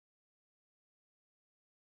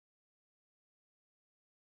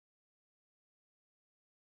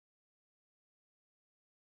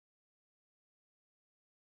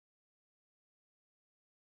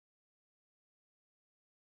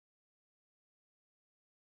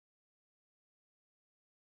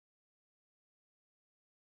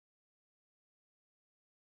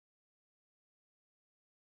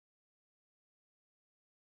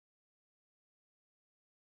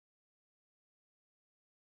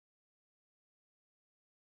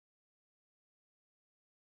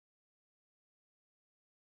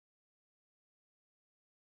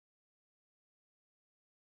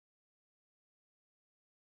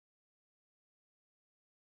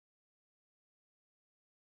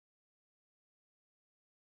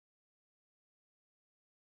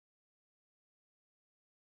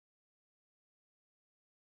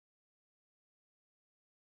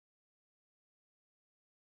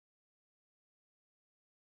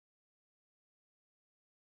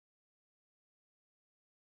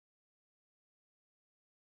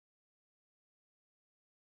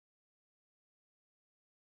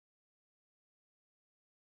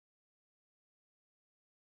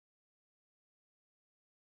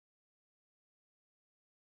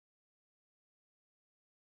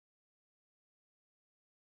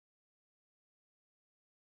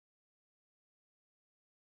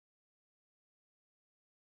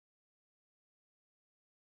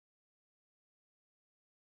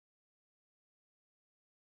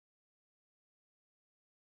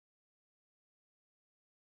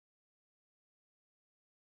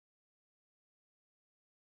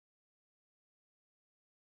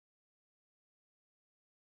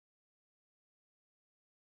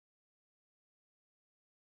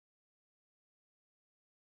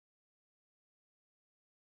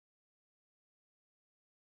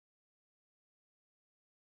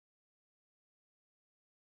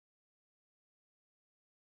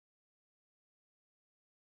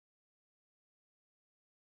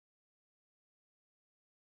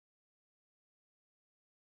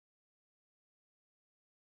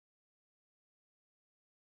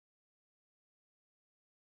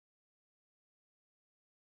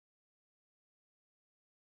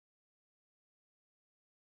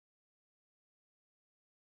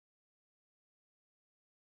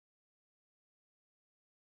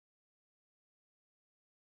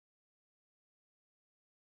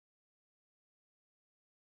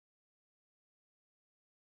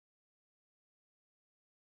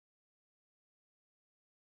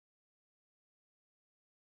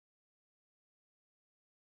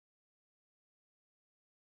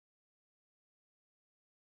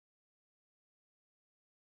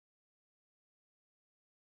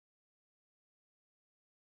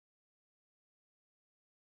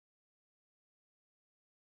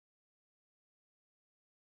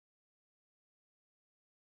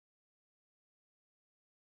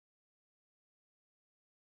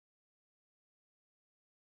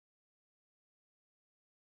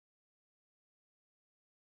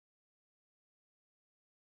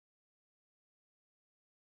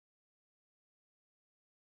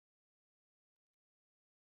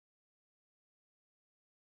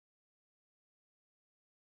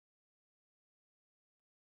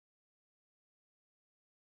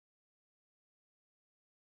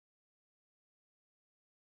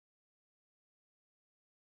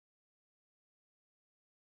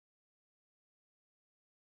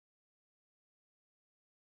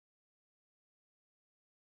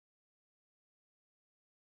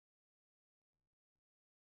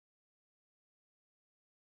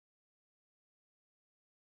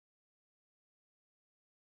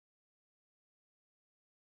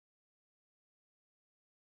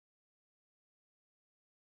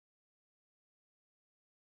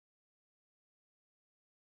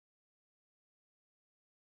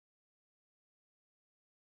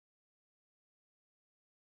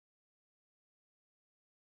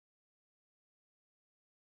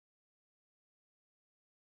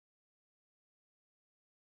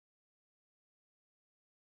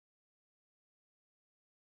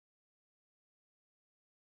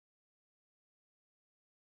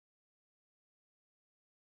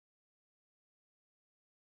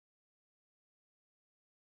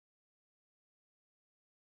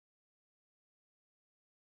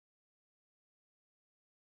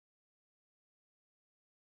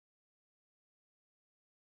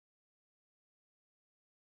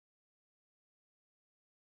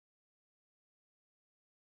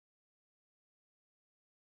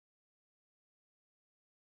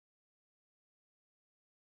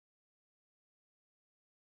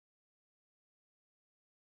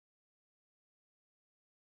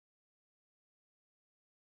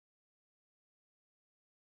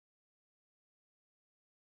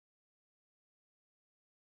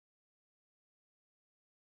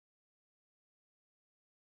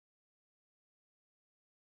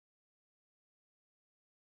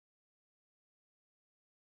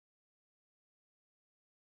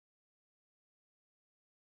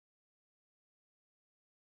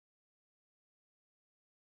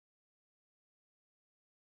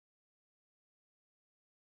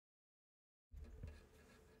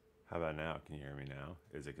How about now? Can you hear me now?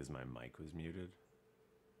 Is it because my mic was muted?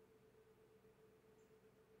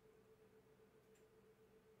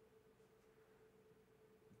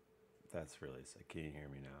 That's really sick. Can you hear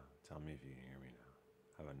me now? Tell me if you can hear me now.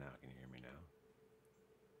 How about now? Can you hear me now?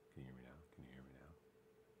 Can you hear me now? Can you hear me now?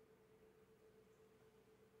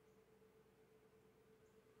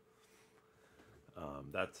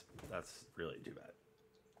 That's really too bad.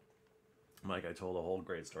 Mike, I told a whole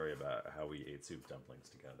great story about how we ate soup dumplings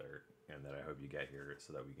together, and that I hope you get here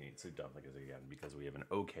so that we can eat soup dumplings again, because we have an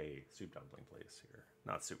okay soup dumpling place here.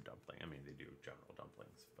 Not soup dumpling. I mean, they do general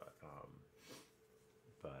dumplings, but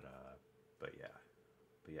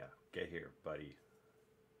yeah, get here, buddy,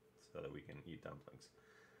 so that we can eat dumplings.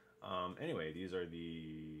 Anyway, these are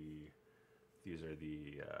the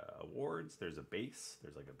awards. There's a base.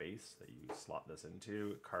 There's like a base that you slot this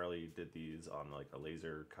into. Carly did these on like a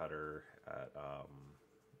laser cutter at our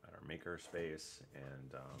maker space,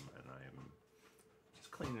 and I am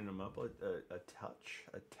just cleaning them up a touch.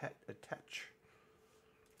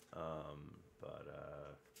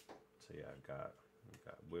 So yeah, I've got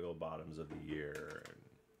wiggle bottoms of the year and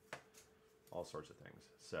all sorts of things.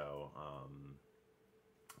 So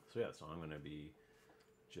so I'm gonna be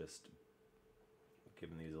just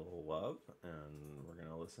giving these a little love, and we're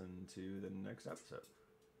gonna listen to the next episode,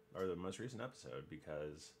 or the most recent episode,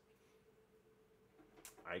 because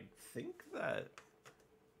I think that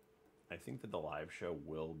the live show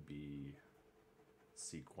will be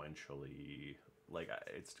sequentially, like,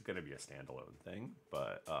 it's gonna be a standalone thing,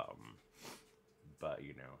 but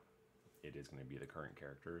you know, it is going to be the current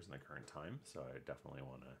characters and the current time, so I definitely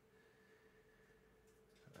want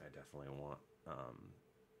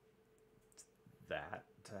that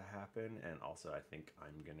to happen. And also, I think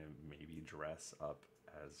I'm gonna maybe dress up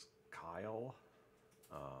as Kyle.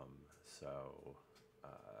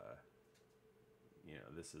 You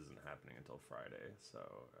know, this isn't happening until Friday,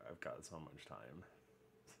 so I've got so much time.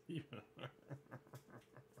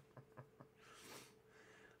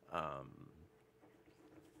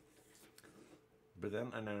 But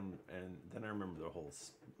then then I remember the whole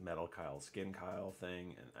Metal Kyle, Skin Kyle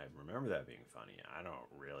thing, and I remember that being funny. I don't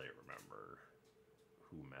really remember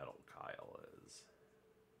who Metal Kyle is,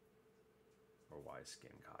 or why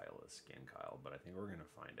Skin Kyle is Skin Kyle, but I think we're gonna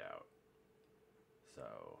find out.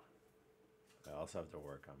 So I also have to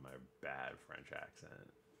work on my bad French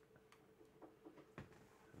accent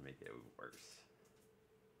and make it worse.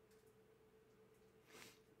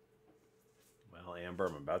 Well, Amber,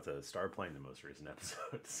 I'm about to start playing the most recent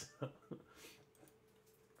episodes.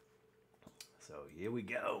 So here we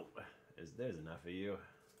go. There's enough of you.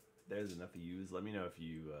 There's enough of yous. Let me know if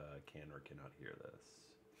you can or cannot hear this.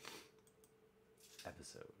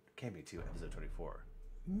 Episode Cammy 2, episode 24.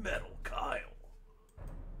 Metal Kyle.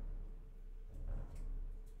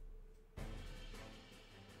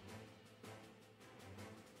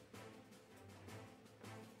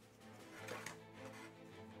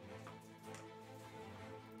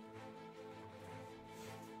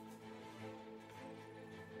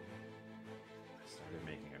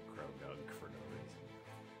 Making a crow dog for no reason.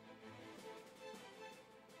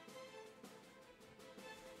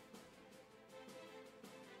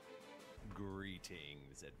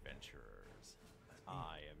 Greetings, adventurers.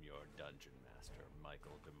 I am your dungeon master,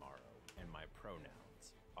 Michael DeMaro, and my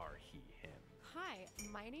pronouns are he, him. Hi,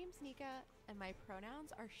 my name's Nika, and my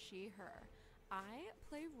pronouns are she, her. I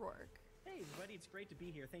play Rourke. Hey everybody, it's great to be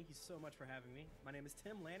here. Thank you so much for having me. My name is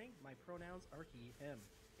Tim Lanning, my pronouns are he, him.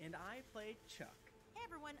 And I play Chuck. Hey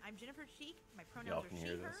everyone, I'm Jennifer Sheik. My pronouns are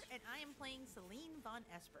she, her, this. and I am playing Celine Von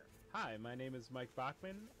Esper. Hi, my name is Mike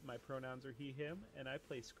Bachman. My pronouns are he, him, and I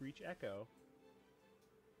play Screech Echo.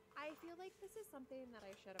 I feel like this is something that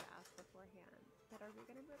I should have asked beforehand, but are we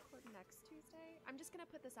going to record next Tuesday? I'm just going to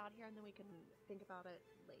put this out here and then we can think about it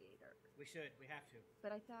later. We have to.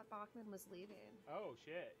 But I thought Bachman was leaving. Oh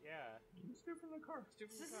shit, yeah. Let's do it from the car.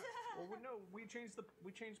 Well, we changed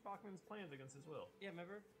Bachman's plans against his will. Yeah,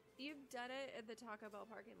 remember? You've done it at the Taco Bell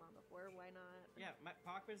parking lot before, why not? Yeah,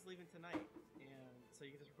 Bachman's leaving tonight, and so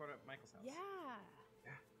you can just record at Michael's house. Yeah.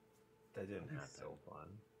 That didn't happen. So fun.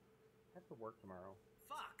 I have to work tomorrow.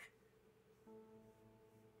 Fuck!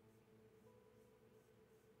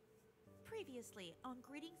 Previously on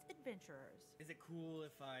Greetings, Adventurers. Is it cool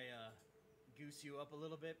if I goose you up a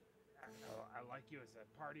little bit? Oh, I like you as a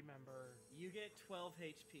party member. You get 12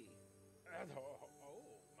 HP. Oh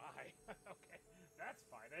my. Okay, that's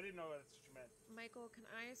fine. I didn't know that's what you meant. Michael, can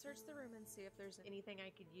I search the room and see if there's anything I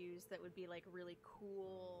could use that would be like really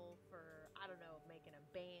cool for, I don't know, making a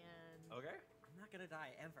band? Okay. I'm not gonna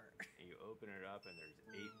die ever. And you open it up, and there's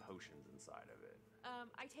 8 potions inside of it.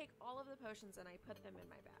 I take all of the potions and I put them in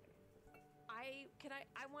my bag.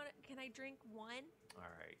 Can I drink one? All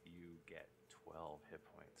right, you get 12 hit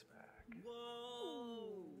points back.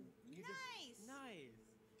 Whoa! Nice.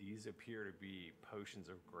 These appear to be potions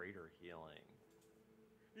of greater healing.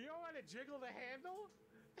 You don't want to jiggle the handle?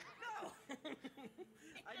 No!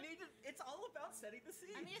 I need to. It's all about setting the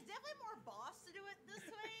scene. I mean, it's definitely more boss to do it this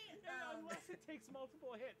way. Unless it takes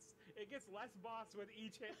multiple hits. It gets less boss with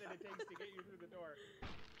each hit than it takes to get you through the door.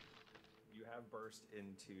 You have burst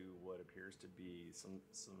into what appears to be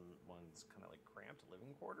someone's kind of like cramped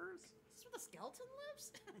living quarters, Is this where the skeleton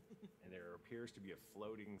lives? and there appears to be a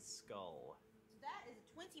floating skull. So that is a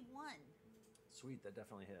 21. Sweet, that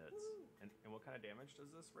definitely hits. And what kind of damage does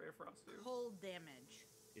this Ray of Frost do? Cold damage.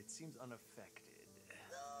 It seems unaffected.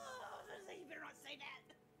 You better not say that.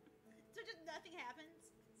 So just nothing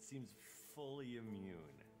happens? Seems fully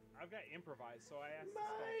immune. I've got improvise, so I asked the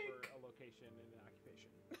spell for a location and an occupation.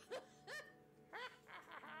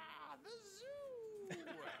 The zoo!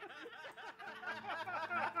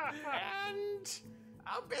 And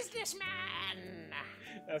a businessman!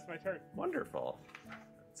 That's my turn. Wonderful.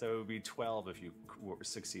 So it would be 12 if you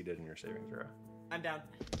succeeded in your saving throw. I'm down.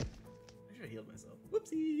 I should have healed myself.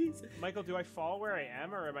 Whoopsies. Michael, do I fall where I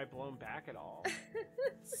am, or am I blown back at all?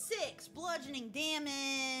 6 bludgeoning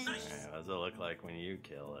damage. Alright, what does it look like when you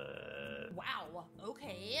kill it? Wow.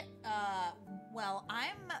 Okay. Well,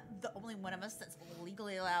 I'm the only one of us that's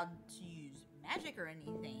legally allowed to use magic or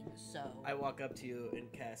anything, so. I walk up to you and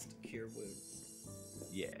cast Cure Wounds.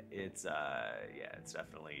 Yeah, it's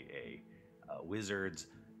definitely a wizard's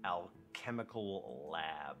alchemical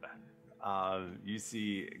lab. You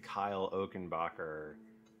see Kyle Okenbacher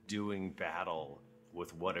doing battle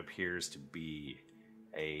with what appears to be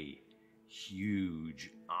a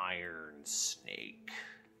huge iron snake.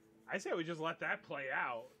 I say we just let that play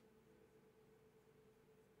out.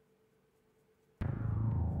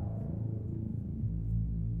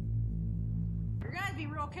 You're gonna have to be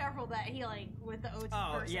real careful with that healing with the OT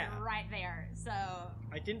person right there. So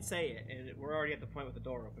I didn't say it, and we're already at the point with the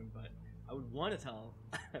door open, but I would want to tell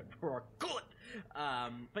Rourke, good.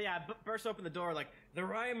 But yeah, burst open the door like the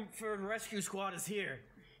Rhyme for Rescue Squad is here,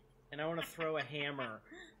 and I want to throw a hammer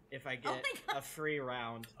if I get a free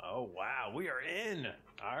round. Oh wow, we are in.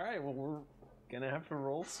 All right, well we're gonna have to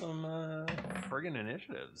roll some friggin'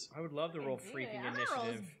 initiatives. I would love to roll freaking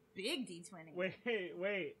initiative. big D20.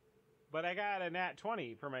 Wait. But I got a nat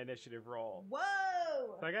 20 for my initiative roll.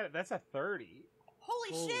 Whoa! So I got it. That's a 30.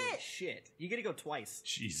 Holy shit! You get to go twice.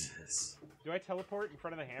 Jesus. Do I teleport in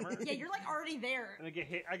front of the hammer? Yeah, you're like already there. And I get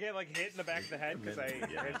hit. I get like hit in the back of the head because I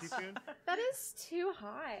ran too soon. That is too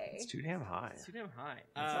high. It's too damn high. It's too damn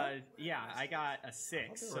high. Yeah, I got a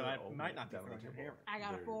 6, so I might not be throwing a hammer. I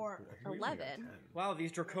got a 4. 11. Wow,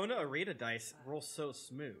 these Dracona Arita dice roll so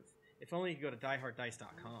smooth. If only you could go to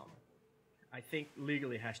dieharddice.com. I think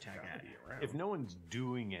legally hashtag ad. If no one's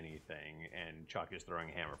doing anything and Chuck is throwing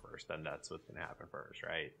a hammer first, then that's what's gonna happen first,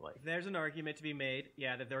 right? Like, there's an argument to be made.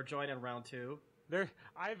 Yeah, that they're joining round 2.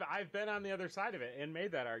 I've been on the other side of it and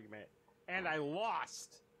made that argument, and I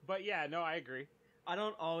lost. But yeah, no, I agree. I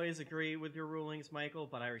don't always agree with your rulings, Michael,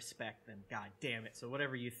 but I respect them. God damn it! So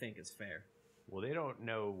whatever you think is fair. well, they don't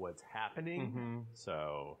know what's happening,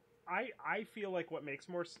 so. I feel like what makes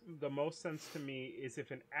the most sense to me is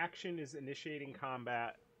if an action is initiating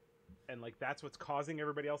combat, and like that's what's causing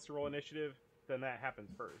everybody else to roll initiative, then that happens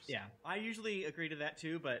first. Yeah, I usually agree to that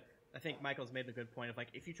too, but I think Michael's made the good point of like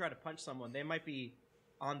if you try to punch someone, they might be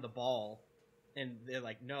on the ball, and they're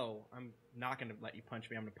like, "No, I'm not going to let you punch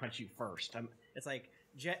me. I'm going to punch you first." It's like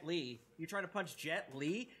Jet Li. You try to punch Jet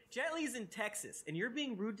Li. Jet Li's in Texas, and you're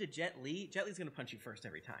being rude to Jet Li. Jet Li's going to punch you first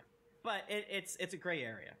every time. But it's a gray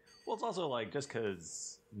area. Well, it's also like just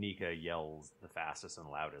because Nika yells the fastest and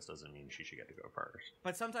loudest doesn't mean she should get to go first.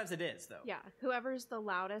 But sometimes it is, though. Yeah, whoever's the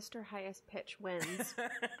loudest or highest pitch wins.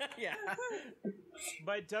 Yeah.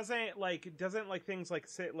 But doesn't things like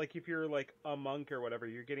say like if you're like a monk or whatever,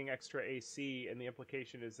 you're getting extra AC, and the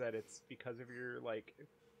implication is that it's because of your like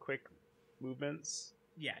quick movements.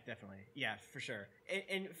 Yeah, definitely. Yeah, for sure.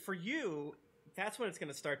 And for you, that's when it's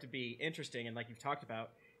going to start to be interesting. And like you've talked about,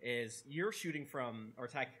 is you're shooting from or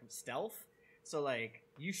attacking from stealth, so like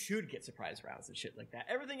you should get surprise rounds and shit like that.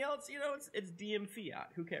 Everything else, you know, it's DM fiat.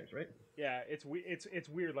 Who cares, right? Yeah, it's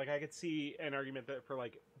weird. Like I could see an argument that for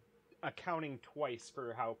like accounting twice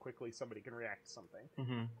for how quickly somebody can react to something.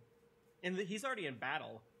 Mm-hmm. And he's already in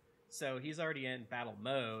battle, so he's already in battle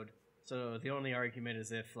mode. So the only argument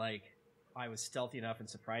is if like I was stealthy enough and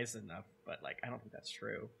surprised enough, but like I don't think that's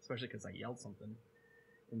true, especially because I yelled something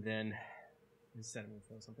and then instead of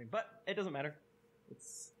throw something. But it doesn't matter.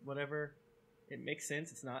 It's whatever It makes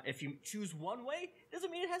sense. It's not. If you choose one way, doesn't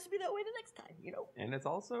mean it has to be that way the next time. You know. And it's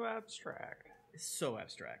also abstract. It's so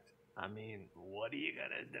abstract. I mean, what are you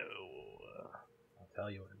gonna do? I'll tell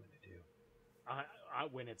you what I'm gonna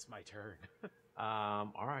do. When it's my turn.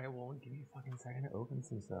 All right. Well, give me a fucking second to open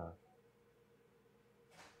some stuff.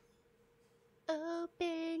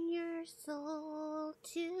 Open your soul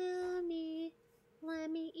to me. Let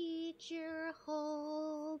me eat your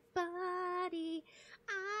whole body.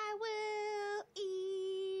 I will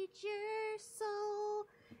eat your soul.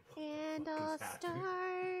 And I'll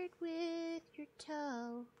start with your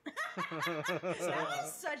toe. That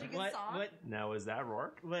was such a good song. Now, is that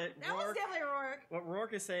Rourke? That was definitely Rourke. What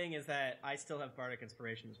Rourke is saying is that I still have bardic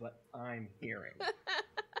inspiration is what I'm hearing.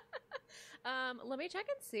 Let me check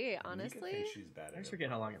and see, honestly. Think she's bad I just forget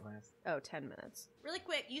how long it lasts. Oh, 10 minutes. Really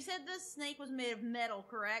quick, you said the snake was made of metal,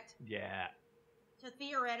 correct? Yeah. So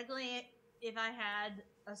theoretically, if I had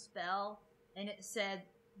a spell and it said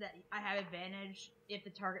that I have advantage if the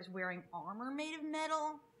target's wearing armor made of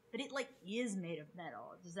metal, but it like is made of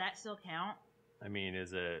metal, does that still count? I mean,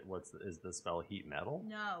 is the spell heat metal?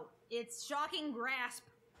 No, it's shocking grasp.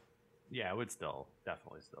 Yeah, it would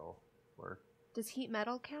definitely still work. Does heat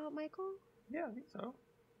metal count, Michael? Yeah, I think so.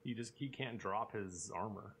 He can't drop his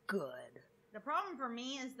armor. Good. The problem for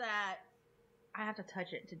me is that I have to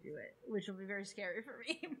touch it to do it, which will be very scary for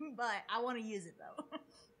me, but I want to use it though.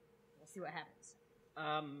 We'll see what happens.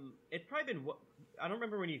 It's probably been. I don't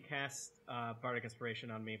remember when you cast bardic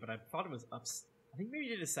inspiration on me, but I thought it was up. I think maybe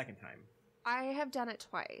you did it a second time. I have done it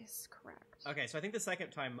twice, correct. Okay, so I think the second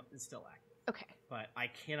time is still active. Okay. But I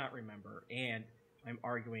cannot remember, and I'm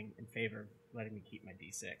arguing in favor of letting me keep my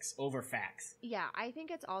D6 over facts. Yeah, I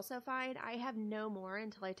think it's also fine. I have no more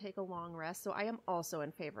until I take a long rest, so I am also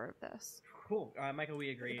in favor of this. Cool. Michael, we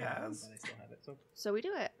agree that I still have it. So we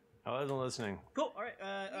do it. I wasn't listening. Cool. All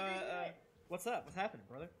right. What's up? What's happening,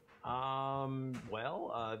 brother?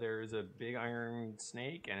 There's a big iron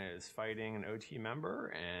snake, and it is fighting an OT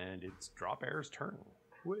member, and it's Drop Air's turn.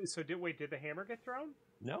 So did the hammer get thrown?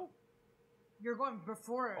 No. You're going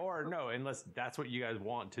before it. Or no, unless that's what you guys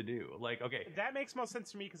want to do. Like, okay. That makes most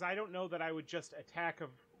sense to me, because I don't know that I would just attack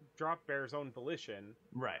of Drop Bear's own volition.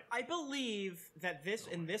 Right. I believe that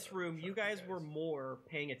in this room, you guys were more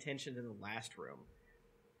paying attention than the last room.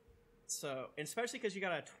 So, and especially because you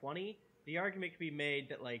got a 20, the argument could be made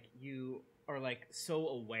that, like, you are, like, so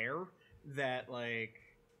aware that, like,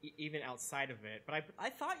 even outside of it. But I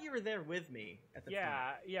thought you were there with me at the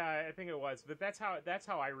time. Yeah, I think it was. But that's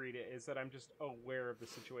how I read it, is that I'm just aware of the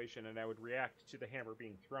situation, and I would react to the hammer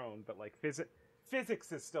being thrown. But, like,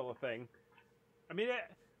 physics is still a thing. I mean,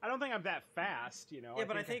 I don't think I'm that fast, you know? Yeah,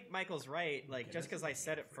 I think Michael's right. Like, just because I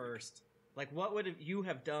said it first, like, what would you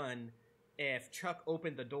have done if Chuck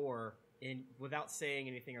opened the door and without saying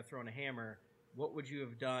anything or throwing a hammer? What would you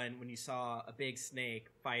have done when you saw a big snake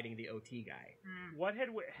fighting the OT guy? What had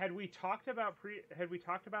we talked about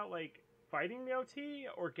like fighting the OT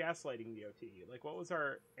or gaslighting the OT? Like, what was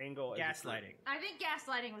our angle? Gaslighting. I think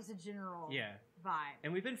gaslighting was the general vibe.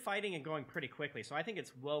 And we've been fighting and going pretty quickly, so I think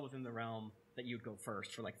it's well within the realm that you'd go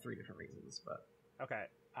first for like 3 different reasons. But okay,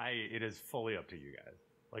 it is fully up to you guys.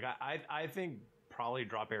 Like, I think probably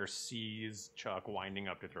Drop Air sees Chuck winding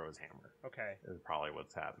up to throw his hammer. Okay, is probably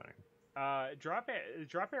what's happening. Drop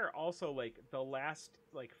Air also, like, the last,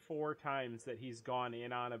 like, 4 times that he's gone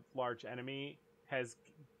in on a large enemy has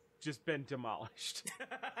just been demolished.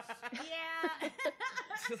 Yeah.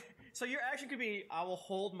 So your action could be, I will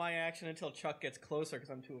hold my action until Chuck gets closer because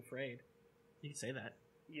I'm too afraid. You can say that.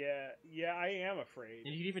 Yeah, I am afraid.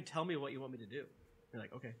 And you can even tell me what you want me to do. You're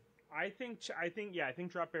like, okay. I think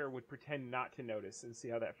Drop Bear would pretend not to notice and see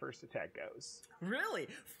how that first attack goes. Really?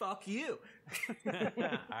 Fuck you. All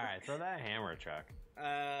right, throw that hammer, Chuck.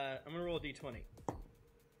 I'm gonna roll a d20.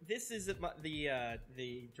 This is the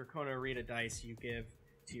Dracono Arena dice you give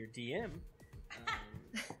to your DM.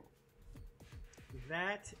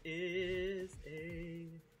 That is a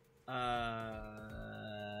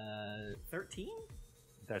 13.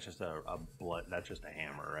 That's just that's just a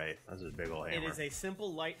hammer, right? That's a big old hammer. It is a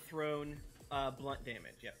simple light thrown blunt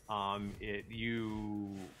damage. Yep.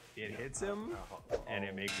 It hits him, and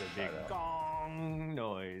it makes a big gong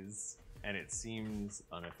noise, and it seems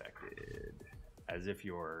unaffected, as if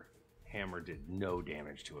your hammer did no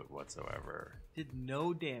damage to it whatsoever. Did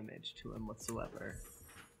no damage to him whatsoever.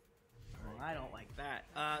 Well, I don't like that.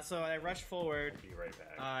 So I rush forward. I'll be right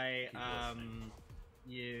back. I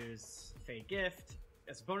use Fey Gift.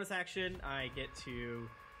 As a bonus action, I get to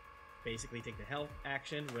basically take the health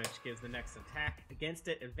action, which gives the next attack against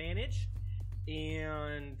it advantage.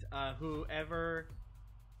 And whoever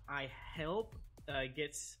I help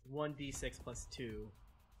gets 1d6 plus 2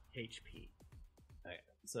 HP. Okay.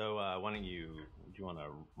 So why don't you? Do you want to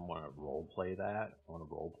role play that? Want to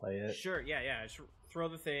role play it? Sure. Yeah. Just throw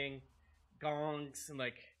the thing, gongs, and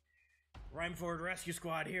like. Rhymeford Rescue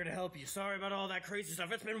Squad here to help you. Sorry about all that crazy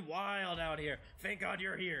stuff. It's been wild out here. Thank God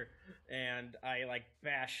you're here. And I like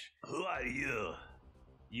bash. Who are you?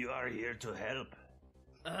 You are here to help.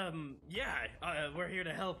 We're here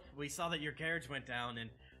to help. We saw that your carriage went down, and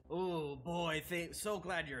oh boy, so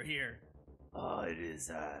glad you're here. Oh, it is.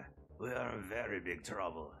 We are in very big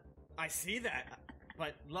trouble. I see that,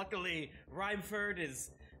 but luckily Rhymeford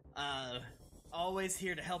is always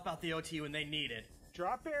here to help out the OT when they need it.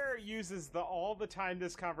 Drop Bear uses all the time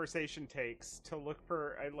this conversation takes to look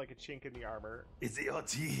for like a chink in the armor. Is the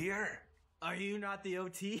OT here? Are you not the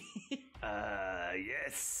OT?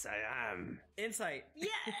 Yes, I am. Insight. Yeah.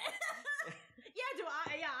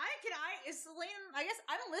 Is Celine, I guess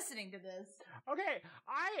I'm listening to this. Okay,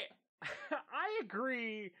 I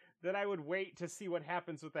agree that I would wait to see what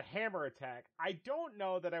happens with the hammer attack. I don't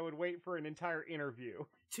know that I would wait for an entire interview.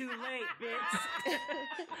 Too late, bitch.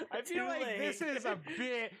 I feel like this is a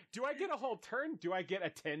bit. Do I get a whole turn? Do I get a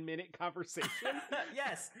 10-minute conversation?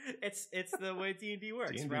 Yes, it's the way D&D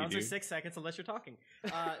works. D&D, Rounds are dude. 6 seconds unless you're talking.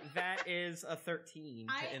 That is a 13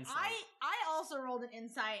 to insight. I also rolled an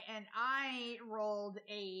insight, and I rolled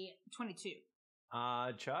a 22.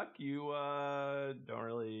 Chuck, you don't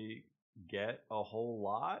really get a whole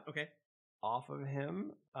lot Okay. off of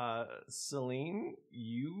him. Celine,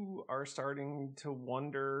 you are starting to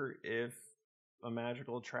wonder if a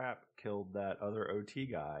magical trap killed that other OT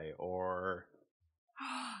guy, or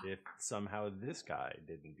if somehow this guy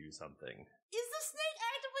didn't do something. Is the snake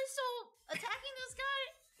actively still attacking this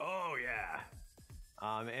guy? Oh yeah.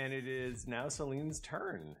 And it is now Celine's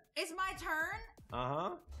turn. It's my turn?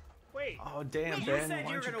 Uh-huh. Wait. Oh damn, You Ben, said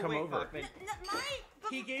why you were don't you gonna come wait, over? Bachman.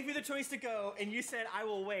 He gave you the choice to go, and you said, I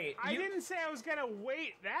will wait. I didn't say I was gonna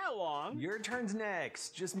wait that long. Your turn's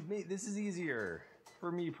next. Just this is easier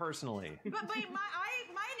for me personally. But my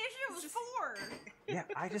initiative was 4. Yeah,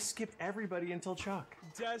 I just skipped everybody until Chuck.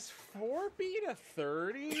 Does 4 beat a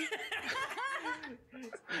 30?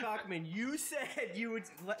 Bachman, you said you would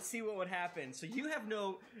see what would happen, so you have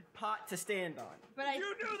no pot to stand on. But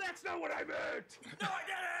You knew that's not what I meant! No, I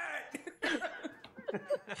didn't!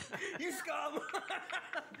 You scum!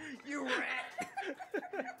 You rat!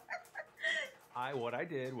 What I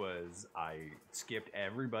did was I skipped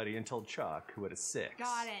everybody until Chuck, who had a 6.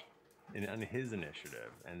 got it. On his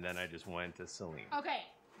initiative, and then I just went to Celine. Okay.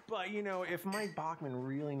 But you know, if Mike Bachman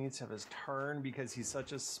really needs to have his turn because he's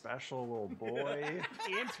such a special little boy.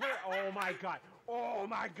 Oh my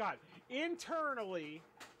god. Internally,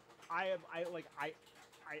 I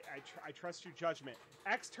trust your judgment.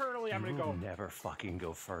 Externally, I'm gonna go. Never fucking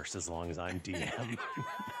go first as long as I'm DM.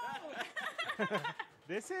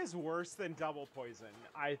 This is worse than double poison,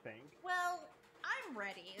 I think. Well, I'm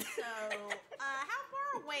ready. So, how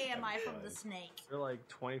far away am I from the snake? You're like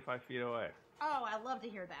 25 feet away. Oh, I love to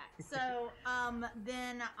hear that. So,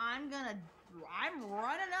 then I'm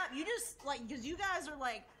running up. You just, like, because you guys are,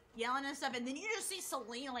 like, yelling and stuff, and then you just see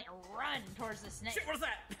Selena, like, run towards the snake. Shit, what is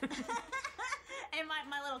that? And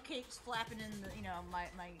my little cape's flapping in the, my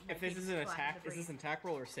If this cape's is an flapping attack, debris. is this an attack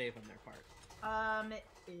roll or save on their part?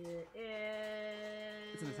 It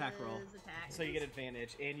is... It's an attack roll. Attack. So you get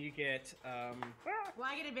advantage, and you get, Well,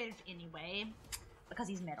 I get advantage anyway, because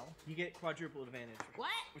he's metal. you get quadruple advantage. What?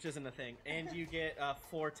 Which isn't a thing. And you get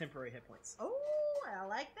 4 temporary hit points. Oh, I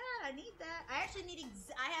like that. I need that. I actually need...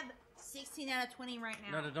 I have 16 out of 20 right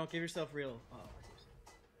now. No, don't give yourself real... Oh,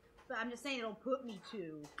 But I'm just saying it'll put me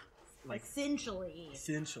to... like, essentially.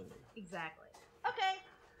 Exactly. Okay.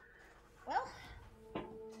 Well.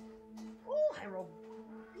 Ooh, I rolled...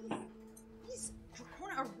 These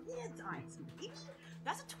are red dice, baby.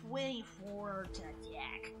 That's a 24 to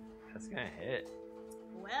attack. That's gonna hit.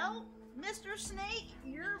 Well, Mr. Snake,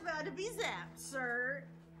 you're about to be zapped, sir.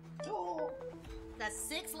 Oh. That's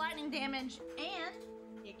 6 lightning damage, and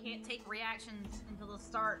it can't take reactions until the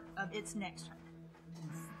start of its next turn.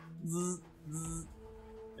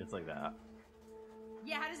 It's like that.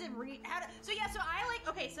 Yeah, how does it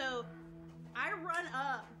so I run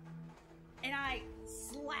up and I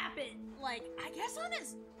slap it, like, I guess on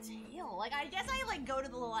its tail. Like, I guess I, like, go to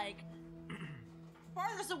the, like,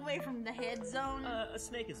 farthest away from the head zone. a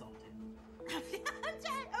snake is all tail.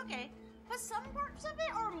 Okay, but some parts of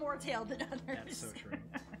it are more tail than others. That's so true.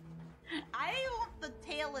 I want the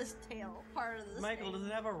tailless tail part of this. Michael, does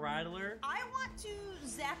it have a rattler? I want to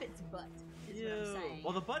zap its butt. Is what I'm saying.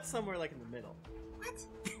 Well, the butt's somewhere, like, in the middle. What?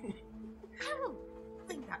 I don't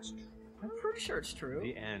think that's true. I'm pretty sure it's true.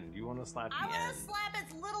 The end. You want to slap I the want end. to slap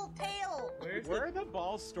its little tail. Where are the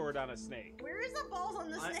balls stored on a snake? Where is the balls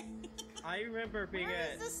on the snake? I remember being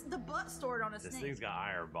Where is the butt stored on a This snake? thing's got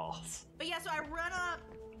iron balls. But yeah, so I run up,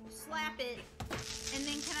 slap it, and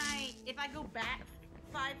then if I go back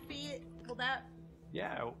 5 feet, will that?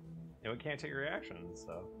 Yeah, it can't take reactions,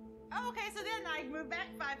 so. Oh, okay, so then I move back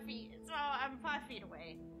 5 feet, so I'm 5 feet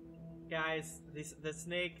away. Guys, the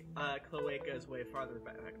snake cloaca is way farther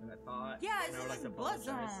back than I thought. Yeah, And it's I would in like this to butt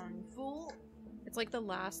apologize. zone, fool. It's like the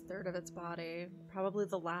last third of its body, probably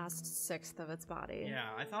the last sixth of its body. Yeah,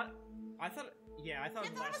 I thought I it thought was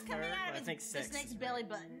it was last coming third, out but I of think the six. snake's belly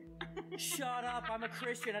button. Shut up! I'm a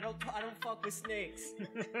Christian. I don't fuck with snakes.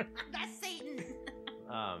 That's Satan.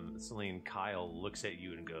 Celine, Kyle looks at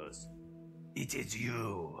you and goes, It is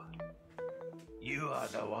you. You are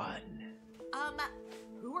the one.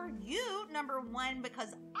 Who are you, number one? Because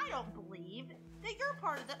I don't believe that you're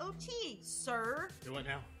part of the OT, sir. Do what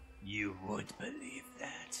now? You would believe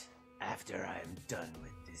that. After I am done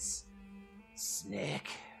with this snake,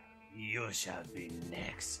 you shall be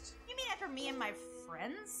next. You mean after me and my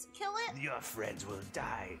friends kill it? Your friends will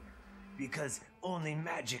die because only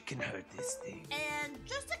magic can hurt this thing. And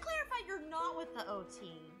just to clarify, you're not with the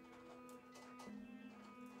OT.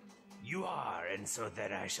 You are, and so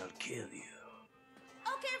that I shall kill you.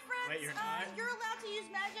 Okay, friends, Wait, you're not? you're allowed to use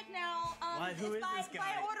magic now. What? Who it's is by, this guy?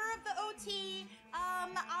 by order of the OT.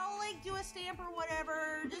 I'll like do a stamp or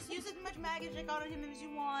whatever. Just use as much magic on him as you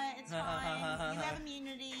want. It's fine. You have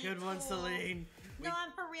immunity. Good one, Cool. Celine. No,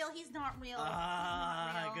 I'm for real. He's not real.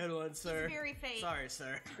 Ah, He's not real. good one, sir. He's very fake. Sorry,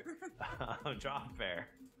 sir. drop fair.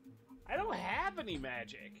 I don't have any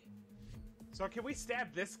magic. So can we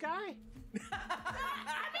stab this guy?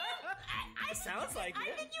 Sounds like I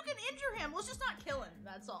it. think you can injure him. Let's just not kill him.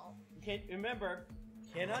 That's all. Remember,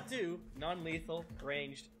 cannot do non-lethal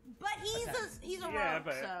ranged. But he's a Yeah, rogue,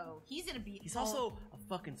 but- so he's gonna be. He's also a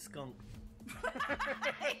fucking skunk.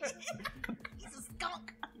 He's a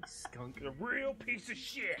skunk. Skunk. A real piece of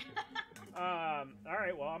shit. All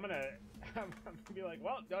right. Well, I'm gonna be like,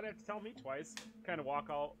 well, don't have to tell me twice. Kind of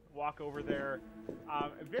walk over there,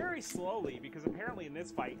 very slowly because apparently in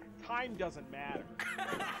this fight, time doesn't matter.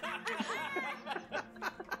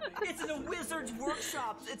 It's in a wizard's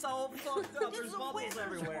workshop. It's all fucked up. This There's is a bubbles wizard's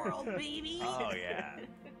everywhere. world, baby. Oh, yeah.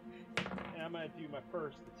 And I'm gonna do my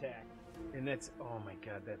first attack, and that's oh my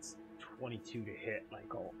god, that's 22 to hit,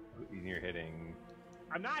 Michael. You're hitting.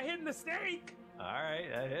 I'm not hitting the snake. Alright,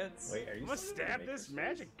 that hits. Wait, are you I'm gonna still gonna stab make this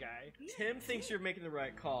magic guy. Tim thinks you're making the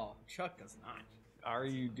right call. Chuck does not. Are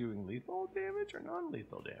you doing lethal damage or non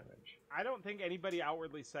lethal damage? I don't think anybody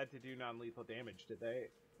outwardly said to do non-lethal damage, did they?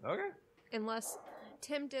 Okay. Unless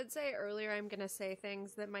Tim did say earlier, I'm gonna say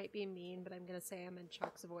things that might be mean, but I'm gonna say them in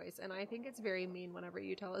Chuck's voice, and I think it's very mean whenever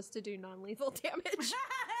you tell us to do non-lethal damage.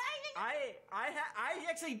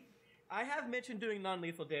 I have mentioned doing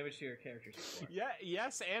non-lethal damage to your characters before. Yeah,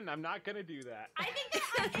 yes, and I'm not gonna do that. I think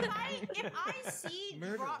that if I see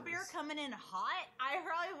Drop Bear coming in hot, I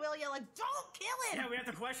probably will yell like, "Don't kill him!" Yeah, we have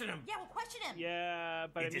to question him. Yeah, we'll question him. Yeah,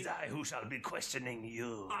 but It is I who shall be questioning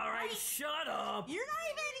you. Alright, shut up! You're not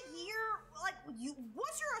even here. Like,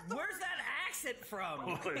 what's your authority? Where's that accent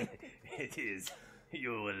from? It is.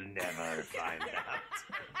 You will never find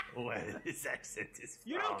out where this accent is from.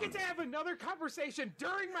 you don't get to have another conversation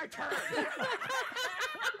during my turn.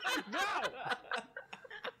 No.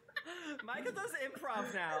 Michael does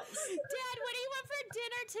improv now. Dad, what do you want for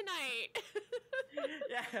dinner tonight?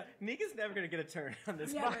 Yeah, Nika's never gonna get a turn on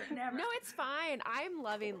this Never, part. never. No, it's fine. I'm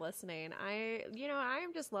loving listening.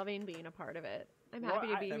 I'm just loving being a part of it. I'm Well, happy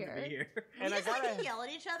to be Them here. to be here. And we I just like gotta, to yell at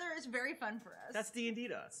each other. It's very fun for us. That's D&D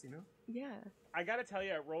to us, you know? Yeah. I gotta tell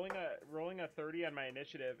you, rolling a 30 on my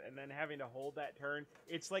initiative and then having to hold that turn,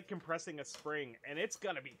 it's like compressing a spring, and it's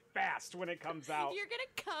gonna be fast when it comes out. You're gonna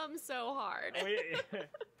come so hard.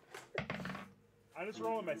 I'm just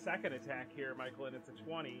rolling my second attack here, Michael, and it's a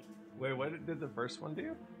 20. Wait, what did the first one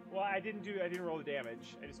do? Well, I didn't roll the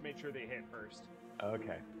damage. I just made sure they hit first.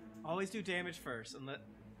 Okay. Always do damage first, and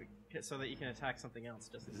so that you can attack something else.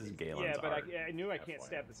 Just This in is case. Galen's Yeah, but art. I knew I That can't point.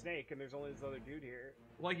 stab the snake, and there's only this other dude here.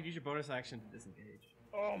 Well, you could use your bonus action to disengage.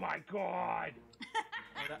 Oh my god!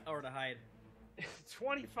 or to hide.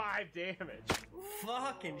 25 damage.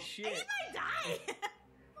 Fucking shit. And he might die.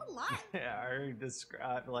 A lot. Yeah, or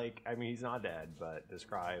describe he's not dead, but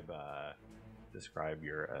describe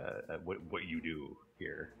your what you do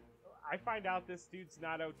here. I find out this dude's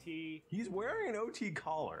not OT. He's wearing an OT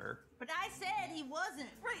collar. But I said he wasn't.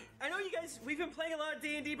 Right. I know you guys. We've been playing a lot of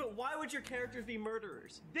D&D, but why would your characters be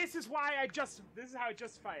murderers? This is how I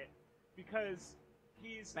justify it. Because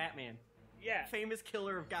he's Batman. Yeah. famous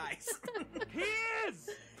killer of guys. He is!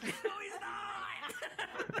 No, he's not!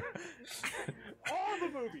 All the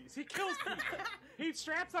movies, he kills people. He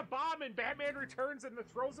straps a bomb and Batman returns and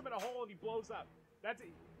throws him in a hole and he blows up. That's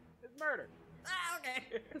it. It's murder. Ah, okay.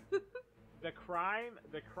 The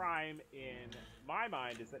crime in my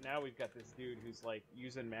mind is that now we've got this dude who's like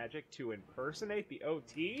using magic to impersonate the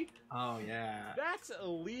OT. Oh, yeah. That's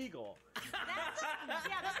illegal. That's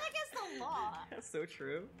against the law. That's so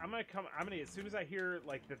true. I'm gonna as soon as I hear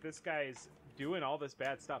like that this guy's doing all this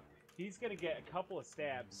bad stuff, he's gonna get a couple of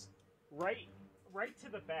stabs right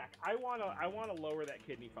to the back. I wanna lower that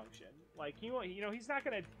kidney function. Like he's not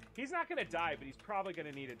gonna die, but he's probably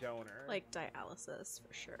gonna need a donor. Like dialysis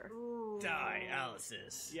for sure. Ooh.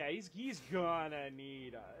 Dialysis. Yeah, he's gonna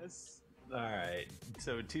need us. All right,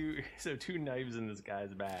 so two knives in this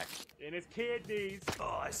guy's back. In his kidneys.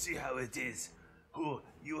 Oh, I see how it is. Who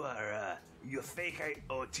you are? You fake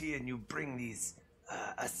OT and you bring these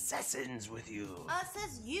assassins with you.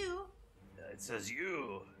 Says you. It says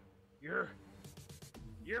you. You're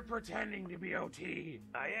pretending to be OT.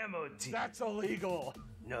 I am OT. That's illegal.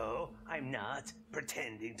 No, I'm not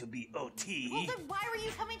pretending to be OT. Well, then why were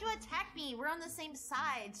you coming to attack me? We're on the same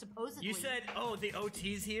side, supposedly. You said, "Oh, the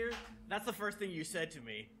OT's here." That's the first thing you said to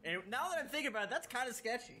me, and now that I'm thinking about it, that's kind of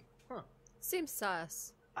sketchy. Huh? Seems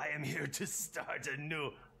sus. I am here to start a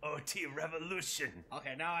new OT revolution.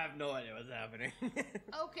 Okay, now I have no idea what's happening.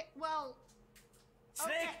 Okay, well...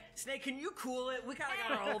 Snake, can you cool it? We kind of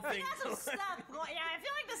got our whole thing. I got some stuff going. Yeah, I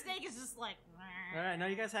feel like the snake is just like... All right, now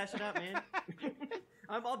you guys hash it out, man.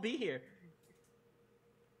 I'll be here.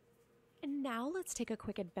 And now let's take a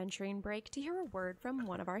quick adventuring break to hear a word from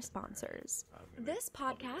one of our sponsors. This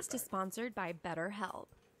podcast is sponsored by BetterHelp.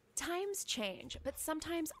 Times change, but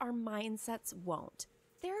sometimes our mindsets won't.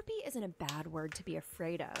 Therapy isn't a bad word to be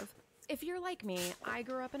afraid of. If you're like me, I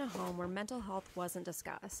grew up in a home where mental health wasn't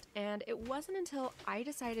discussed, and it wasn't until I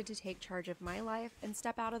decided to take charge of my life and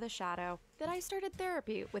step out of the shadow that I started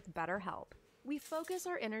therapy with BetterHelp. We focus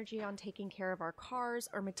our energy on taking care of our cars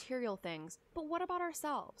or material things, but what about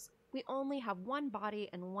ourselves? We only have one body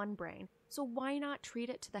and one brain, so why not treat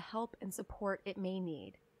it to the help and support it may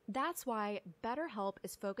need? That's why BetterHelp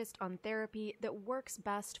is focused on therapy that works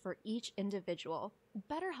best for each individual.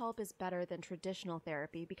 BetterHelp is better than traditional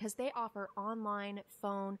therapy because they offer online,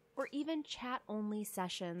 phone, or even chat-only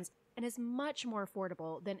sessions and is much more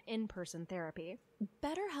affordable than in-person therapy.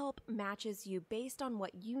 BetterHelp matches you based on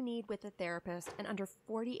what you need with a therapist in under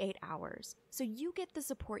 48 hours, so you get the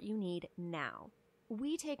support you need now.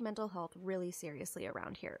 We take mental health really seriously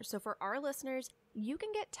around here, so for our listeners, you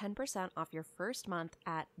can get 10% off your first month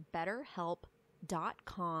at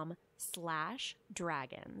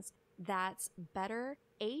betterhelp.com/dragons. That's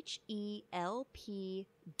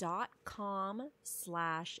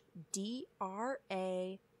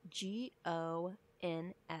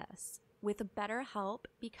betterhelp.com/DRAGONS. With BetterHelp,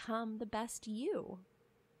 become the best you.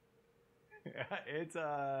 It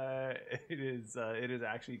is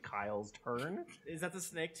actually Kyle's turn. Is that the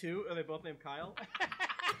snake too? Are they both named Kyle?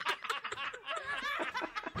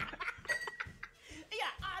 Yeah,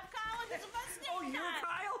 I'm Kyle and this is my snake. Oh, you're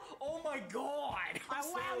Kyle? Oh my god!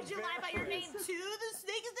 Why would you lie about your name too? The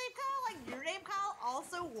snake is named Kyle? Like, your name Kyle?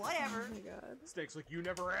 Also, whatever. Oh my god. Snake's like, you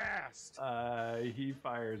never asked. He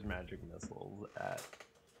fires magic missiles at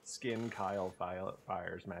Skin Kyle.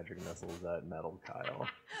 Fires magic missiles at Metal Kyle.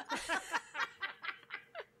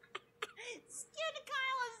 Skin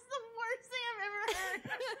Kyle is the worst thing I've ever heard.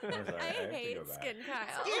 Sorry, I have to hate go back. Skin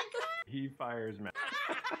Kyle. He fires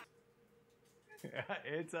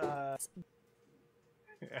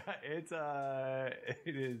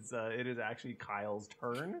it is actually Kyle's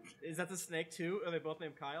turn. Is that the snake too? Are they both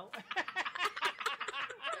named Kyle? Yeah,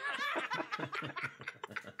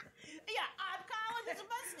 I'm Kyle and this is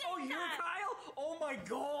my snake. Oh, you're Kyle? Oh my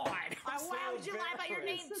god! Why would you lie about your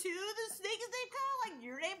name too? The snake is named Kyle? Like,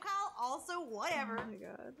 your name Kyle? Also, whatever. Oh my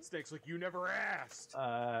god. Snake's like, you never asked.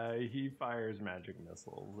 He fires magic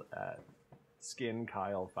missiles at Skin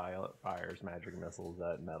Kyle. Fires magic missiles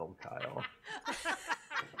at Metal Kyle.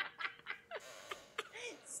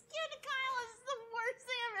 Skin Kyle is the worst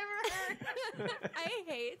thing I've ever heard. I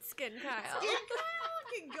hate Skin Kyle. Skin Kyle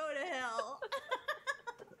can go to hell.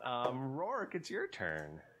 Rourke, it's your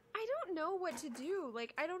turn. I don't know what to do.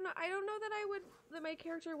 Like, I don't know that my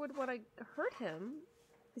character would want to hurt him.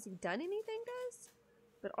 Has he done anything, guys?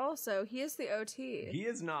 But also, he is the OT. He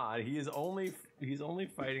is not. He's only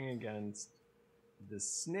fighting against the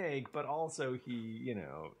snake, but also he is.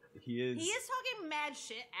 He is talking mad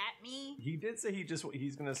shit at me. He did say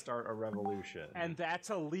he's going to start a revolution. And that's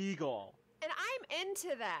illegal. And I'm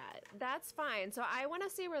into that. That's fine. So I want to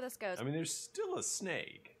see where this goes. I mean, there's still a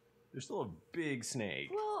snake. There's still a big snake.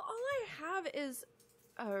 Well, all I have is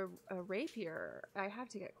a rapier. I have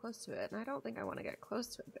to get close to it, and I don't think I want to get close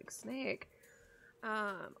to a big snake.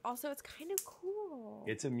 Also, it's kind of cool.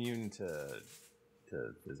 It's immune to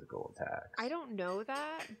physical attacks. I don't know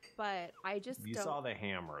that, but I just You don't... saw the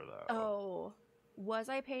hammer, though. Oh. Was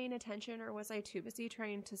I paying attention, or was I too busy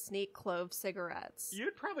trying to sneak clove cigarettes?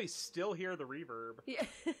 You'd probably still hear the reverb. Yeah.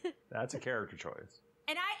 That's a character choice.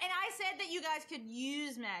 And I said that you guys could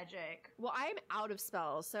use magic. Well, I'm out of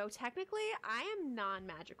spells, so technically I am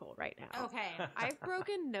non-magical right now. Okay. I've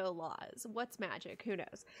broken no laws. What's magic? Who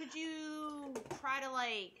knows? Could you try to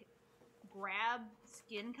like grab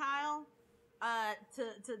Skin Kyle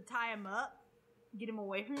to tie him up, get him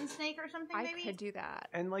away from the snake or something? I maybe could do that.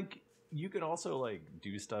 And like, you could also like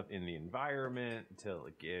do stuff in the environment to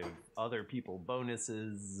like, give other people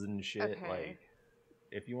bonuses and shit. Okay. Like,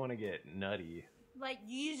 if you want to get nutty. Like,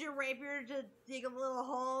 use your rapier to dig a little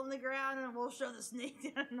hole in the ground, and we'll show the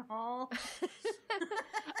snake down the hole.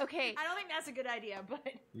 Okay. I don't think that's a good idea,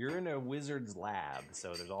 but You're in a wizard's lab,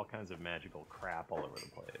 so there's all kinds of magical crap all over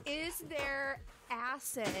the place. Is there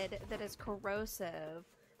acid that is corrosive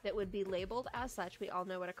that would be labeled as such? We all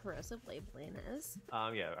know what a corrosive labeling is.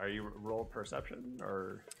 Yeah. Are you roll perception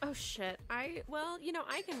or? Oh shit. Well, you know,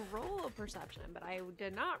 I can roll a perception, but I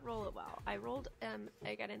did not roll it well. I rolled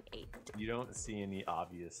I got an 8. You don't see any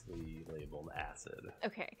obviously labeled acid.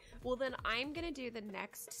 Okay. Well, then I'm going to do the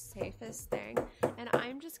next safest thing, and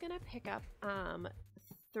I'm just going to pick up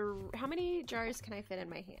how many jars can I fit in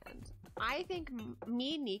my hand? I think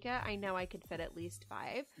me, Nika, I know I could fit at least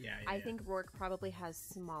 5. Yeah. I think Rourke probably has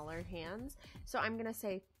smaller hands, so I'm gonna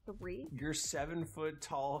say 3. Your 7-foot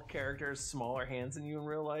tall character has smaller hands than you in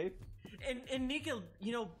real life. And Nika,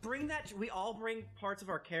 you know, bring that. We all bring parts of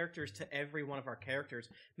our characters to every one of our characters.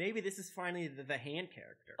 Maybe this is finally the hand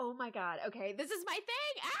character. Oh my god! Okay, this is my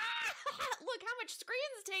thing. Ah! Look how much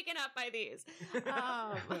screen's taken up by these.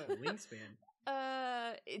 Wingspan.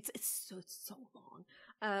 It's so long.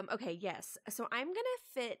 Okay, yes. So I'm gonna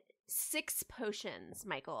fit 6 potions,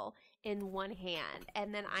 Michael, in one hand,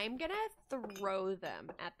 and then I'm gonna throw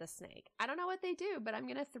them at the snake. I don't know what they do, but I'm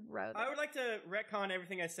gonna throw them. I would like to retcon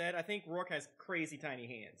everything I said. I think Rourke has crazy tiny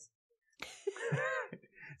hands.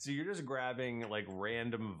 So you're just grabbing like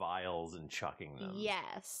random vials and chucking them.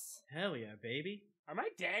 Yes. Hell yeah, baby. Are my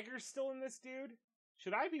daggers still in this dude?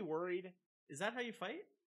 Should I be worried? Is that how you fight?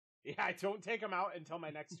 Yeah, I don't take them out until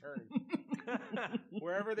my next turn.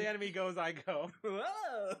 Wherever the enemy goes, I go.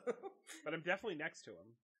 Whoa! But I'm definitely next to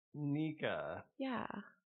him. Nika, Yeah.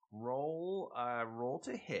 roll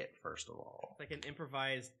to hit first of all. Like an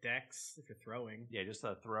improvised dex if you're throwing. Yeah, just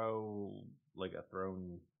a throw, like a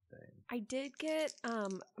thrown thing. I did get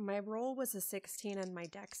my roll was a 16 and my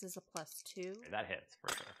dex is a +2. That hits for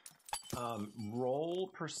sure.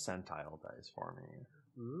 Roll percentile dice for me.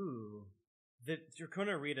 Ooh. The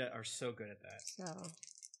Dracona Rita are so good at that. So,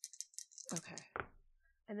 okay.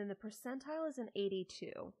 And then the percentile is an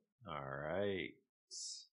 82. All right.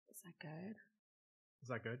 Is that good? Is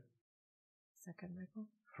that good? Is that good, Michael?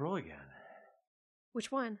 Roll again.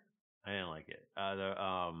 Which one? I didn't like it. The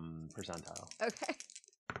percentile. Okay.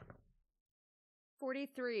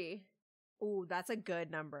 43. Ooh, that's a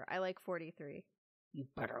good number. I like 43. You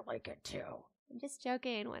better like it too. I'm just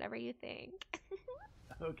joking. Whatever you think.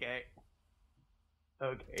 Okay.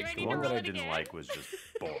 Okay. Do I The need one to that roll I it didn't again? like was just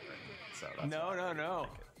boring. So that's no.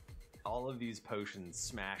 All of these potions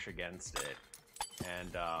smash against it,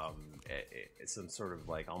 and it's some sort of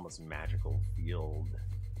like almost magical field.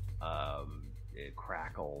 It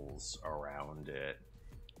crackles around it,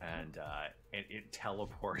 and it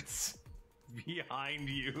teleports behind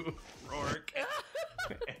you, Rourke,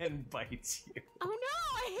 and bites you. Oh no,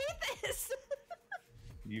 I hate this.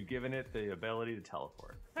 You've given it the ability to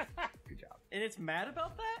teleport. Good job. And it's mad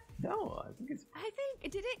about that? No, I think it's...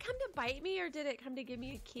 Did it come to bite me or did it come to give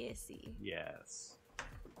me a kissy? Yes.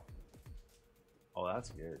 Oh,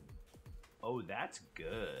 that's good. Oh, that's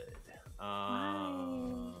good.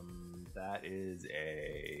 That is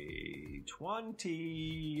a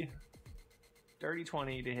 20. Dirty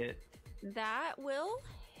 20 to hit. That will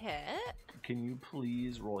hit. Can you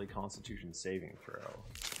please roll a Constitution saving throw?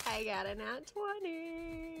 I got a nat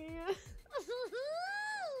 20.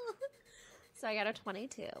 So I got a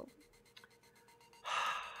 22.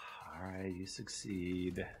 Alright, you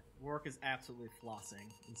succeed. Rourke is absolutely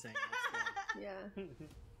flossing and saying Yeah.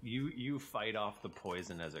 You fight off the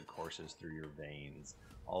poison as it courses through your veins,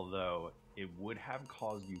 although it would have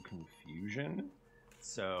caused you confusion.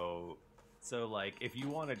 So So, like, if you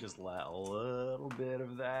want to just let a little bit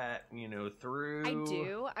of that, through. I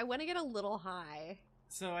do. I want to get a little high.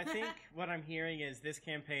 So I think what I'm hearing is this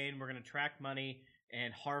campaign, we're going to track money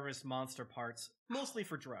and harvest monster parts, mostly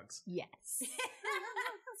for drugs. Yes.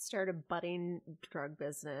 Start a budding drug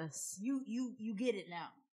business. You get it now.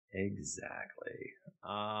 Exactly.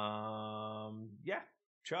 Yeah.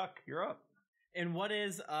 Chuck, you're up. And what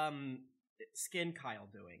is Skin Kyle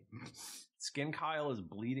doing? Skin Kyle is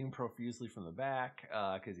bleeding profusely from the back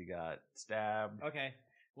because he got stabbed. Okay.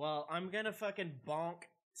 Well, I'm gonna fucking bonk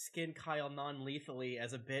Skin Kyle non-lethally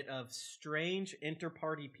as a bit of strange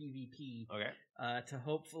inter-party PvP. Okay. To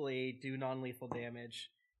hopefully do non-lethal damage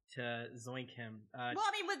to zoink him. Well,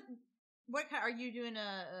 I mean, what kind, are you doing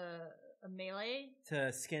a melee?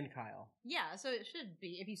 To Skin Kyle. Yeah, so it should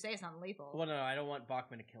be, if you say it's not lethal. Well, no, I don't want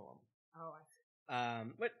Bachman to kill him. Oh, I see.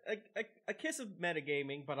 But a kiss of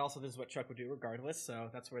metagaming, but also this is what Chuck would do regardless, so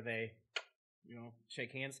that's where they,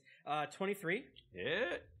 shake hands. 23.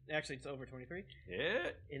 Hit. Actually, it's over 23.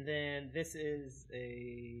 Hit. And then this is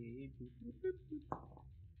a...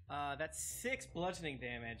 that's 6 bludgeoning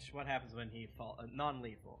damage. What happens when he falls?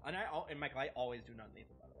 Non-lethal. And Michael, I always do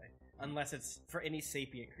non-lethal, by the way. Unless it's for any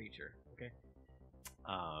sapient creature, okay?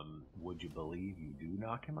 Would you believe you do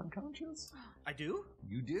knock him unconscious? I do?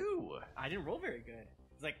 You do. I didn't roll very good.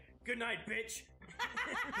 It's like, good night, bitch!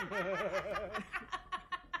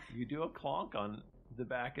 You do a clonk on the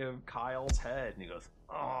back of Kyle's head, and he goes,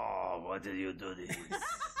 "Oh, what did you do this?"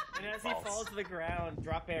 And as he falls to the ground,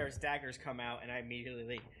 drop bear's daggers come out, and I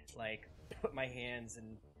immediately, put my hands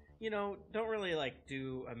and, don't really,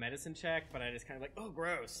 do a medicine check, but I just kind of oh,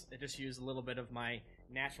 gross. I just use a little bit of my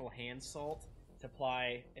natural hand salt to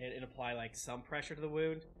apply some pressure to the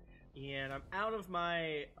wound. And I'm out of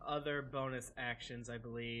my other bonus actions, I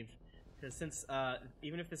believe, because since,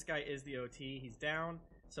 even if this guy is the OT, he's down,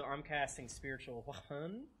 so I'm casting Spiritual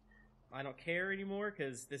Weapon. I don't care anymore,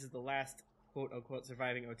 because this is the last quote-unquote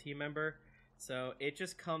surviving OT member. So it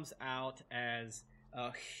just comes out as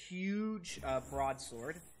a huge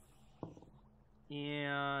broadsword.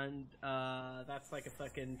 And that's like a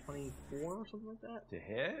fucking 24 or something like that. To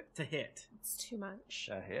hit? To hit. It's too much.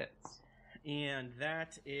 That hits. And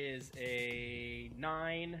that is a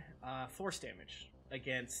 9 force damage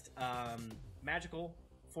against magical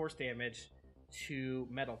force damage to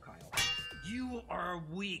Metal Kyle. You are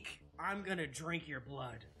weak. I'm gonna drink your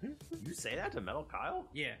blood. You say that to Metal Kyle?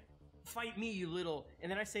 Yeah. Fight me, you little... And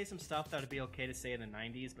then I say some stuff that would be okay to say in the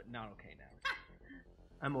 90s, but not okay now.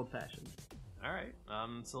 I'm old-fashioned. All right.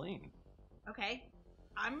 Celine. Okay.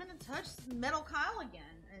 I'm gonna touch Metal Kyle again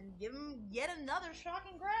and give him yet another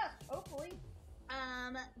shocking grasp, hopefully.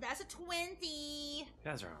 That's a 20. You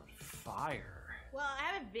guys are on fire. Well,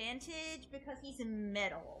 I have advantage because he's in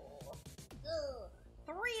metal. Ugh.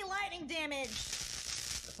 3 lightning damage.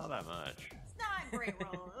 That's not that much. It's not a great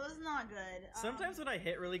roll. It was not good. Sometimes when I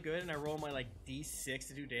hit really good and I roll my D6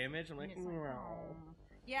 to do damage, I'm like, wow.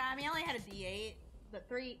 Yeah, I mean, I only had a D8, but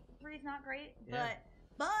 3 is not great. Yeah.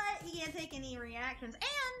 But he can't take any reactions,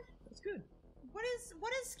 and That's good. what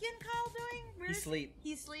is Skin Kyle doing? He's asleep.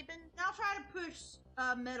 He's sleeping. I'll try to push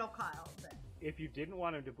Metal Kyle then. If you didn't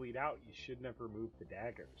want him to bleed out, you shouldn't have removed the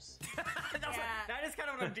daggers. That is kind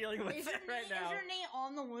of what I'm dealing with Is your right knee, now. Is your knee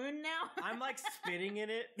on the wound now? I'm spitting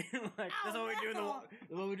in it. That's what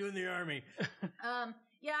we do in the army.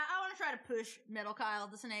 Yeah, I want to try to push Metal Kyle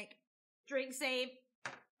the snake. Drink save.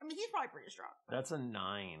 I mean, he's probably pretty strong. That's a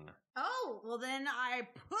 9. Oh, well then I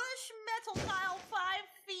push Metal Kyle 5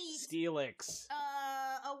 feet. Steelix.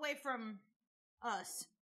 Away from us.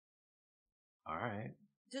 All right.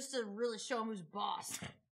 Just to really show him who's boss.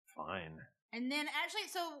 Fine. And then actually,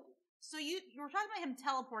 so you were talking about him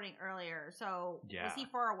teleporting earlier. So Yeah. is he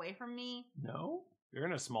far away from me? No? You're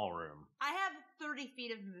in a small room. I have 30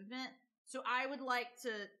 feet of movement, so I would like to.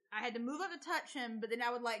 I had to move up to touch him, but then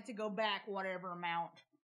I would like to go back whatever amount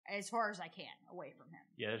as far as I can away from him.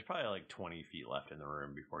 Yeah, there's probably 20 feet left in the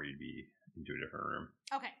room before you'd be into a different room.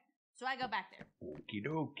 Okay, so I go back there. Okie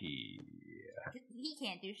dokie. He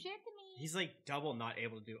can't do shit to me. He's double not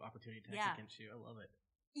able to do opportunity attacks Yeah. against you. I love it.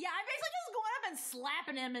 Yeah, I'm basically just going up and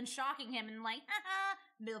slapping him and shocking him and haha,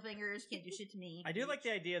 middle fingers, can't do shit to me. I do like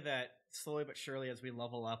the idea that slowly but surely as we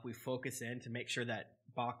level up, we focus in to make sure that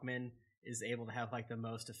Bachman is able to have the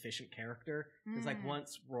most efficient character. Because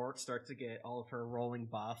once Rourke starts to get all of her rolling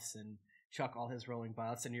buffs and Chuck all his rolling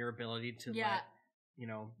buffs and your ability to let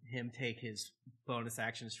him take his bonus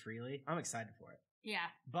actions freely, I'm excited for it. Yeah,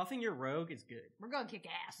 Buffing your rogue is good. we're gonna kick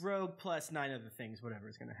ass. Rogue plus 9 other things, whatever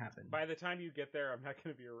is going to happen. By the time you get there, I'm not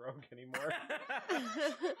going to be a rogue anymore.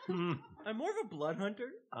 I'm more of a blood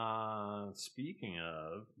hunter. Speaking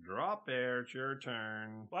of, drop bear, it's your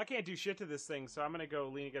turn. Well, I can't do shit to this thing, so I'm going to go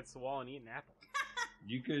lean against the wall and eat an apple.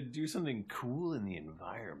 You could do something cool in the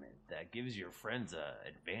environment that gives your friends a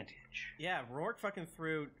advantage. Yeah, Rourke fucking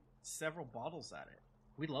threw several bottles at it.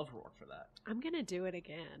 We love Rourke for that. I'm gonna do it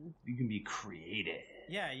again. You can be creative.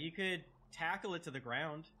 Yeah, you could tackle it to the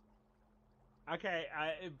ground. Okay,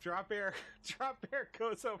 Drop Bear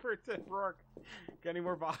goes over to Rourke. Got any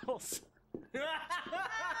more bottles?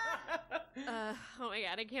 Oh my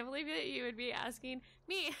god, I can't believe that you would be asking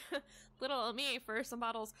me, little me, for some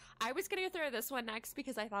bottles. I was gonna throw this one next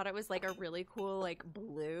because I thought it was like a really cool like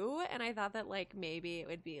blue, and I thought that like maybe it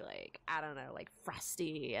would be like, I don't know, like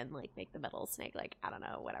frosty and like make the metal snake like, I don't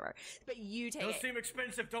know, whatever. But you take Those it. seem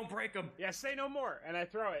expensive, don't break them. Yeah, say no more, and I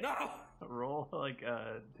throw it. No! Roll like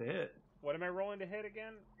to hit. What am I rolling to hit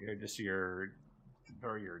again? You're just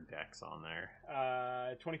throw your dex on there.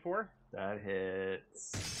 24? That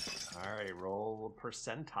hits. Alright, roll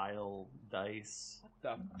percentile dice. What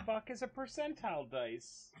the fuck is a percentile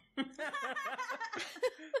dice?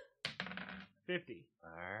 50.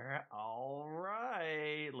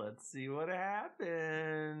 Alright, let's see what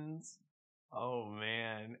happens. Oh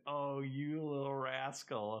man, oh you little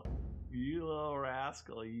rascal. You little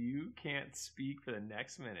rascal, you can't speak for the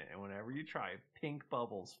next minute, and whenever you try, pink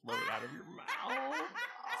bubbles float out of your mouth.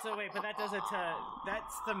 So wait, but that does it to...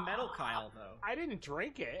 That's the Metal Kyle, though. I didn't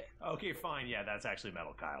drink it. Okay, fine, yeah, that's actually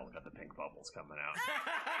Metal Kyle. Got the pink bubbles coming out.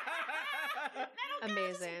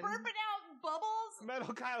 Amazing. Burping out bubbles.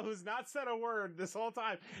 Metal Kyle, who's not said a word this whole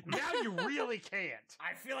time. Now you really can't.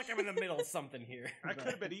 I feel like I'm in the middle of something here. I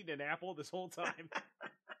could have been eating an apple this whole time.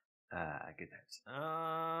 Good times.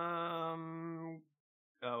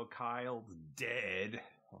 Oh, Kyle's dead.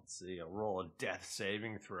 Let's see. I'll roll a death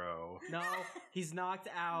saving throw. No, he's knocked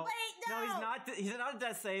out. Wait, no! He's not. He's not a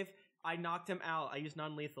death save. I knocked him out. I used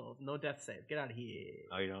non-lethal. No death save. Get out of here.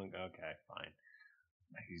 Oh, you don't? Okay, fine.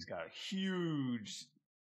 He's got huge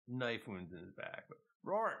knife wounds in his back. But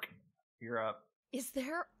Rourke, you're up. Is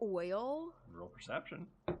there oil? Roll perception.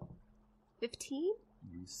 15?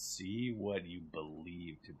 You see what you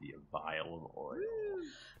believe to be a vial of oil.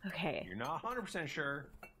 Okay. You're not 100% sure.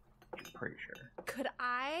 You're pretty sure. Could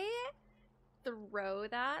I throw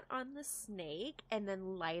that on the snake and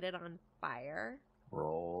then light it on fire?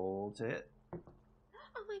 Roll to hit.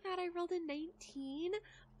 Oh my god, I rolled a 19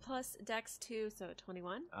 plus dex 2, so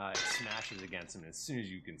 21. It smashes against him. As soon as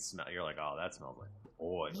you can smell, you're like, oh, that smells like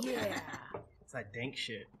oil. Yeah. It's that dank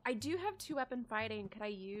shit. I do have 2-weapon fighting. Could I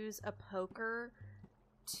use a poker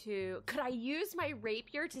to... Could I use my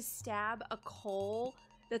rapier to stab a coal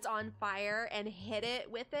that's on fire and hit it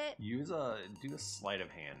with it? Do a sleight of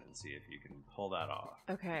hand and see if you can pull that off.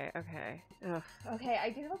 Okay. Ugh. Okay, I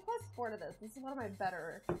do have a +4 to this. This is one of my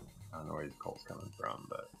better. I don't know where the coal's coming from,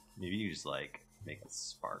 but maybe you just like make a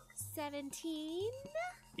spark. 17?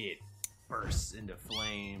 It bursts into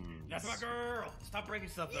flames. That's my girl. Stop breaking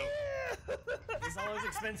stuff though. It's always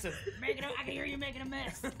expensive. I can hear you making a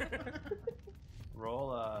mess.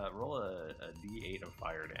 Roll a d8 of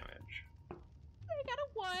fire damage. I got a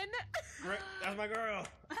 1. That's my girl.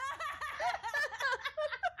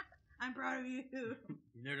 I'm proud of you.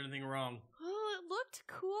 You never did anything wrong. Oh, it looked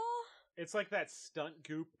cool. It's like that stunt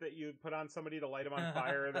goop that you put on somebody to light them on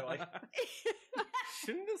fire. And they're like,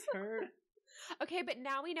 Shouldn't this hurt? Okay, but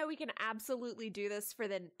now we know we can absolutely do this for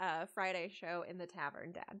the Friday show in the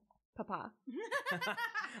tavern, Dad. Papa.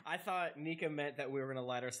 I thought Nika meant that we were going to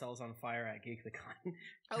light ourselves on fire at GeekTheCon.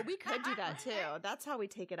 Oh, we could do that too. That's how we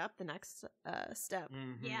take it up the next step.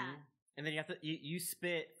 Mm-hmm. Yeah. And then you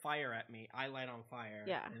spit fire at me. I light on fire.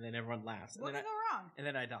 Yeah. And then everyone laughs. What could go wrong? And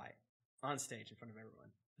then I die. On stage in front of everyone.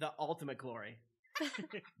 The ultimate glory.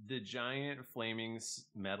 The giant flaming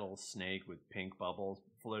metal snake with pink bubbles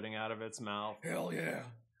floating out of its mouth. Hell yeah.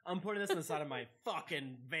 I'm putting this in the side of my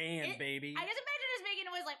fucking van, baby. I just imagine it's making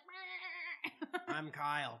a noise like... I'm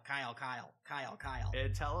Kyle.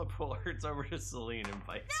 It teleports over to Celine and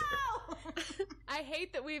bites her. I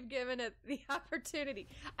hate that we've given it the opportunity.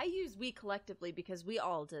 I use we collectively because we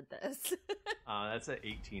all did this. That's an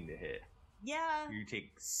 18 to hit. Yeah. You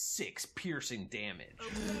take 6 piercing damage.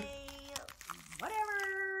 Okay.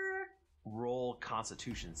 Whatever. Roll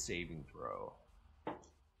Constitution saving throw.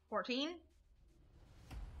 14.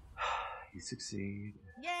 You succeed.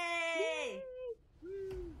 Yay!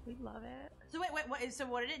 We love it. So wait, so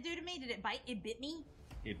what did it do to me? Did it bite? It bit me?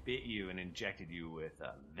 It bit you and injected you with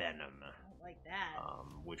venom. like that.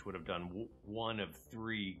 Which would have done one of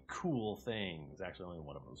 3 cool things. Actually, only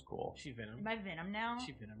one of them was cool. She Venom. Am I Venom now?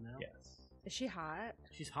 She Venom now. Yes. Is she hot?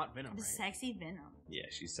 She's hot Venom. The right? sexy Venom. Yeah,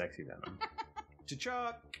 she's sexy Venom.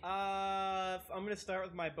 Chuck. I'm gonna start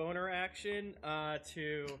with my boner action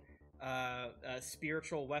to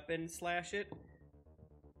spiritual weapon slash it.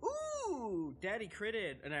 Ooh, daddy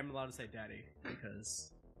critted, and I'm allowed to say daddy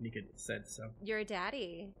because Nika said so. You're a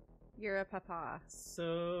daddy. You're a papa.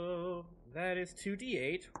 So that is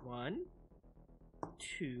 2d8. 1,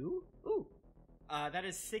 2. Ooh. That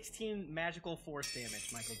is 16 magical force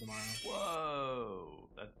damage, Michael Damaro. Whoa,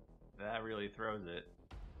 that really throws it.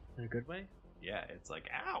 In a good way? Yeah, it's like,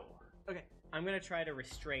 ow. Okay, I'm gonna try to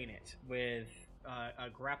restrain it with a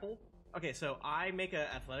grapple. Okay, so I make an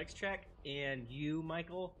athletics check, and you,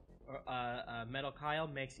 Michael, or Metal Kyle,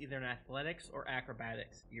 makes either an athletics or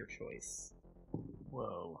acrobatics, your choice.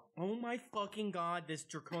 Whoa. Oh my fucking god, this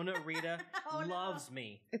Dracona Rita loves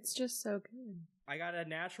me. It's just so good. I got a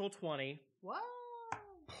natural 20. Whoa.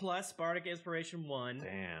 Plus Bardic Inspiration 1.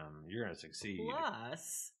 Damn, you're gonna succeed.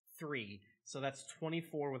 Plus 3. So that's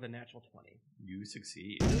 24 with a natural 20. You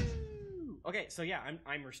succeed. Okay, so yeah,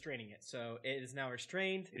 I'm restraining it. So it is now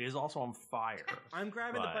restrained. It is also on fire. I'm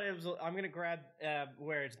grabbing the butt. I'm gonna grab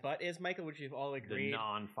where its butt is, Michael, which you've all agreed the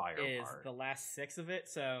non-fire is part. the last 6 of it.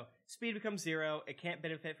 So speed becomes 0. It can't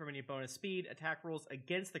benefit from any bonus speed. Attack rolls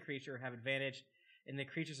against the creature have advantage, and the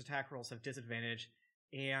creature's attack rolls have disadvantage.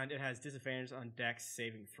 And it has disadvantage on Dex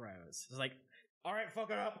saving throws. It's like, all right,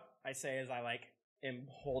 fuck it up. I say as I am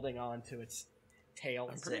holding on to its tail.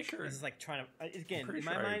 I'm pretty sure this is trying to. Again, in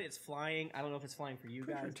my mind, it's flying. I don't know if it's flying for you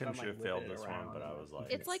guys. Tim should have failed this one, but I was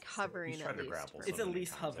like, it's like hovering. He's trying to grapple. It's at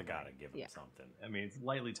least hovering. I gotta give him something. I mean, it's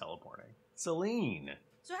lightly teleporting. Celine.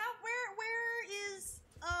 So where is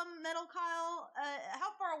Metal Kyle?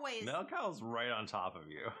 How far away is Metal Kyle's right on top of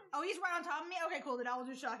you. Oh, he's right on top of me? Okay, cool. Then I'll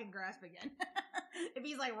do shock and grasp again. If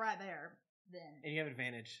he's right there, then. And you have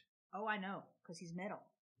advantage. Oh, I know, because he's metal.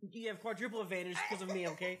 You have quadruple advantage because of me,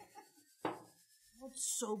 okay? That's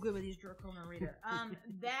so good with these Dracona Rita.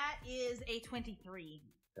 That is a 23.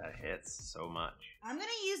 That hits so much. I'm gonna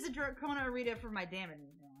use the Dracona Rita for my damage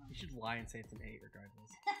now. You should lie and say it's an 8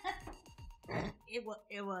 regardless. It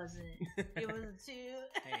wasn't. It was a 2.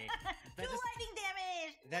 Hey, 2 lightning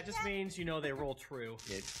damage! That just means they roll true.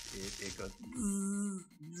 It goes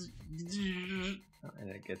and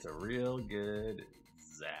it gets a real good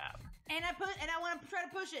zap. And I want to try to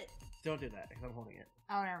push it. Don't do that because I'm holding it.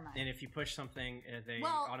 Oh, never mind. And if you push something, they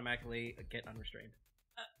automatically get unrestrained.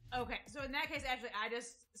 Okay, so in that case, actually, I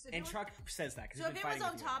just. And Truck says that. So if it was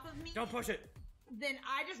on top of me, don't push it. Then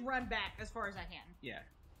I just run back as far as I can. Yeah.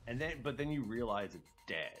 But then you realize it's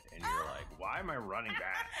dead, and you're like, "Why am I running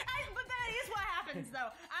back?" But that is what happens, though.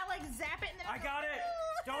 I zap it, and then I got it.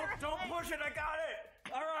 Don't push it. I got it.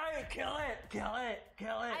 All right, kill it.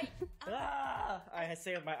 I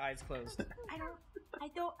say with my eyes closed. I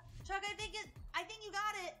don't. Chuck, I think you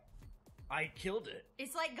got it. I killed it.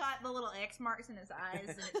 It's got the little X marks in its eyes,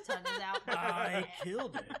 and its tongue is out. I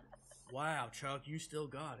killed it. Wow, Chuck, you still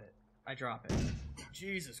got it. I drop it.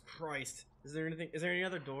 Jesus Christ. Is there any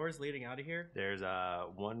other doors leading out of here? There's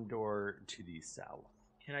one door to the south.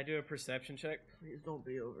 Can I do a perception check? Please don't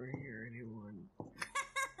be over here, anyone.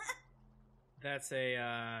 That's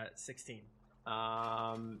a 16.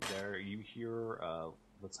 There you hear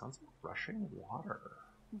what sounds like rushing water.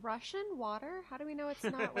 Russian water? How do we know it's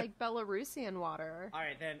not Belarusian water? All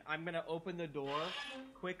right, then I'm gonna open the door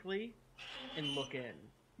quickly and look in.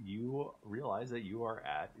 You realize that you are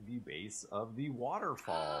at the base of the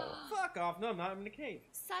waterfall. Fuck off! No, I'm not. I'm in a cave.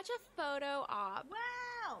 Such a photo op.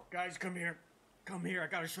 Wow! Guys, come here. Come here. I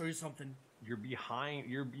gotta show you something. You're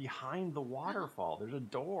behind the waterfall. There's a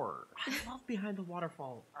door. I love behind the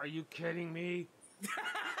waterfall. Are you kidding me?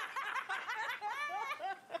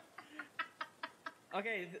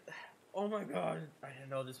 Okay. Oh my god. I didn't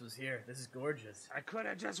know this was here. This is gorgeous. I could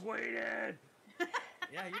have just waited.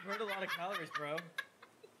 Yeah, you've heard a lot of calories, bro.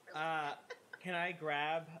 Can I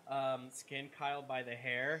grab Skin Kyle by the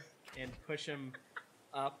hair and push him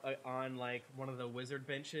up on one of the wizard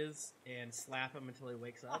benches and slap him until he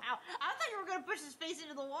wakes up? Wow. I thought you were going to push his face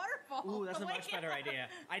into the waterfall. Ooh, that's a much better idea.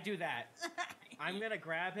 I do that. I'm going to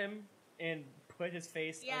grab him and put his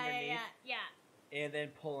face underneath. Yeah. And then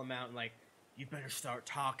pull him out and you better start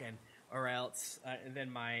talking or else. And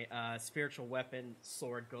then my spiritual weapon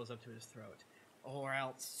sword goes up to his throat. Or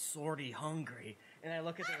else sorty hungry. And I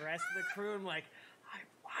look at the rest of the crew and I'm like,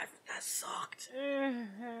 that sucked. Yeah,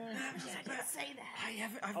 don't say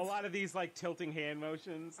that. A lot of these tilting hand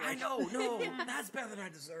motions. I know, no, that's better than I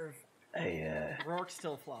deserve. Hey, Rourke's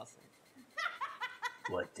still flossing.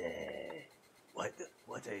 What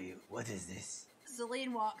are you? What is this?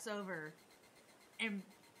 Celine walks over and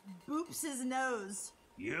boops his nose.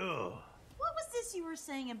 You. What was this you were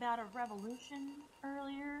saying about a revolution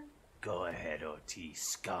earlier? Go ahead, OT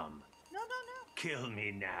scum. No. Kill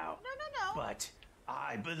me now. No. But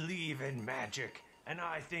I believe in magic, and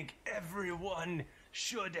I think everyone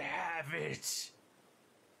should have it.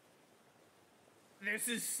 This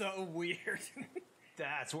is so weird.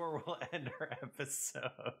 That's where we'll end our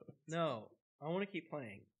episode. No, I want to keep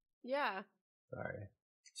playing. Yeah. Sorry.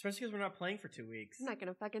 Especially because we're not playing for 2 weeks. I'm not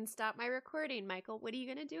gonna fucking stop my recording, Michael. What are you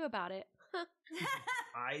gonna do about it?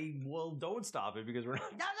 Don't stop it because we're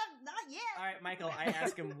not. Not yet. All right, Michael, I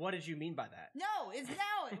asked him, what did you mean by that? No, it's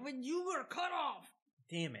now when you were cut off.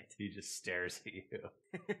 Damn it. He just stares at you.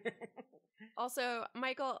 Also,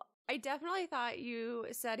 Michael, I definitely thought you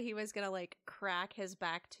said he was gonna like crack his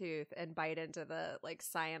back tooth and bite into the like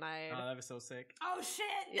cyanide. Oh, that was so sick. Oh shit!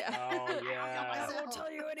 Yeah. Oh yeah. I won't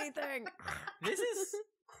tell you anything. This is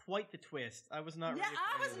quite the twist. I was not Yeah, ready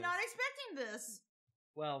I for was any of not this. expecting this.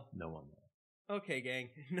 Well, No one. okay, gang.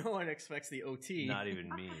 No one expects the OT. Not even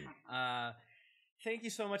me. Thank you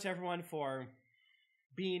so much, everyone, for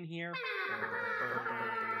being here.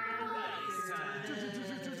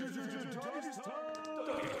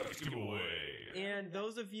 And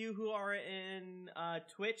those of you who are in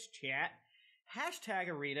Twitch chat, hashtag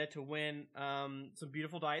Arita to win some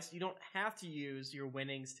beautiful dice. You don't have to use your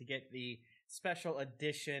winnings to get the special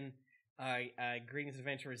edition Greetings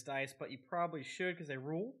Adventurers dice, but you probably should because they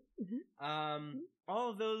rule. Mm-hmm. All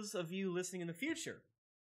of those of you listening in the future,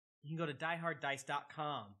 you can go to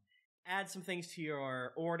dieharddice.com, add some things to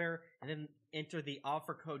your order, and then enter the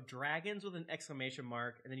offer code DRAGONS with an exclamation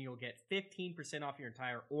mark, and then you'll get 15% off your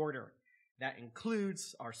entire order. That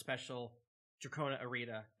includes our special Dracona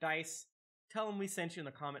Arita dice. Tell them we sent you in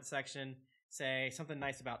the comment section. Say something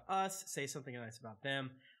nice about us. Say something nice about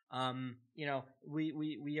them. You know,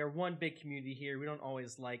 we are one big community here. We don't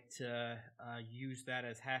always like to use that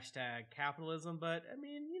as hashtag capitalism, but I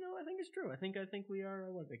mean, you know, I think it's true. I think we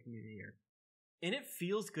are one big community here, and it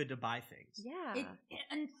feels good to buy things. Yeah.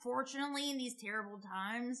 Unfortunately, in these terrible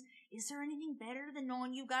times, is there anything better than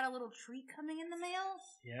knowing you've got a little treat coming in the mail?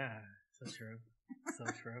 Yeah, so true. So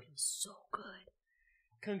true. So good.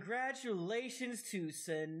 Congratulations to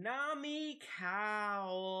Tsunami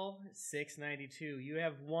Cow 692. You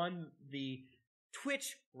have won the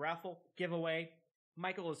Twitch raffle giveaway.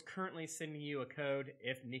 Michael is currently sending you a code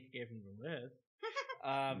if Nika gave him the list.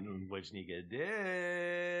 Which Nika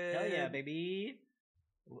did. Hell yeah, baby.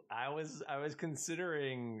 I was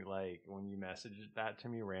considering, like, when you messaged that to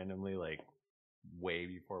me randomly, like way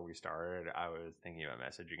before we started, I was thinking about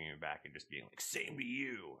messaging you back and just being like, same to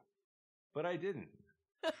you. But I didn't.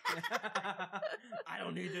 I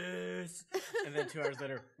don't need this. And then 2 hours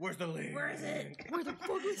later, where's the link? Where is it? Where the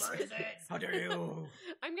fuck is it? How dare you?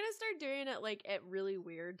 I'm gonna start doing it like at really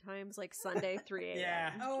weird times, like Sunday 3 a.m.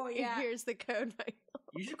 Yeah. Oh yeah. Here's the code, Michael.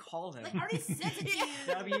 You should call him. Like, I already sent it to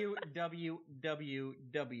you.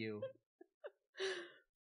 www.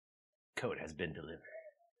 Code has been delivered.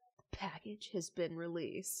 Package has been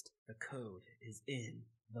released. The code is in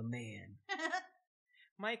the man.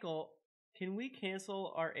 Michael, can we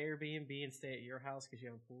cancel our Airbnb and stay at your house because you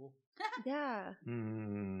have a pool? Yeah.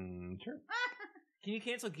 Sure. Can you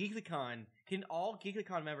cancel GeeklyCon? Can all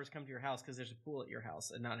GeeklyCon members come to your house because there's a pool at your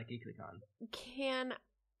house and not a GeeklyCon? Can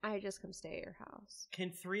I just come stay at your house? Can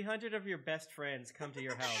 300 of your best friends come to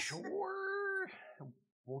your house? Sure.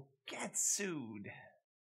 We'll get sued.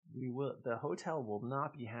 We will. The hotel will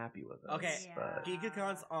not be happy with us. Okay, but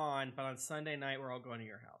GeeklyCon's on, but on Sunday night we're all going to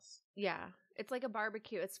your house. Yeah. It's like a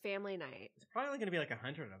barbecue. It's family night. It's probably going to be like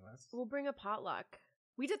 100 of us. We'll bring a potluck.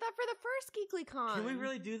 We did that for the first GeeklyCon. Can we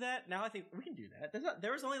really do that? Now I think we can do that.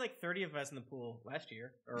 There was only like 30 of us in the pool last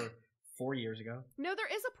year, or 4 years ago. No, there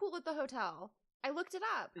is a pool at the hotel. I looked it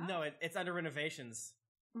up. No, it's under renovations.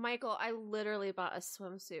 Michael, I literally bought a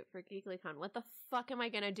swimsuit for GeeklyCon. What the fuck am I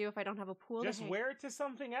gonna do if I don't have a pool? Just wear it to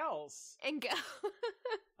something else. And go.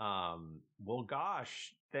 Well,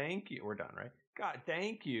 gosh, thank you. We're done, right? God,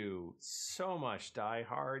 thank you so much, Die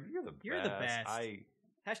Hard. You're the best. You're the best.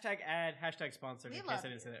 Hashtag ad, hashtag sponsored, in case I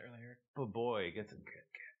didn't say that earlier. But boy, get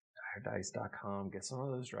dieharddice.com. Get some of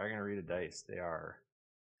those Dragon Arita dice. They are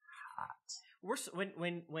hot.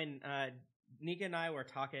 When Nika and I were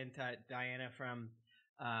talking to Diana from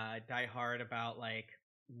Die Hard about like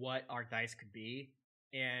what our dice could be,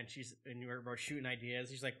 and we were shooting ideas.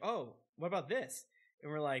 She's like, "Oh, what about this?"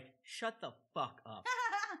 And we're like, "Shut the fuck up,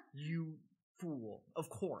 you fool!" Of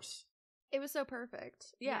course, It was so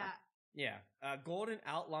perfect. Yeah. Yeah, golden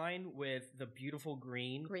outline with the beautiful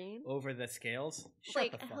green over the scales.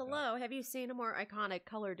 Like, hello, have you seen a more iconic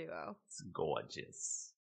color duo? It's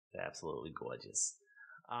gorgeous. It's absolutely gorgeous.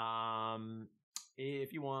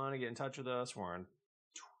 If you want to get in touch with us, we're on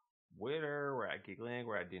Twitter, we're at GeekLink,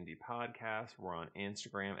 we're at D&D Podcast, we're on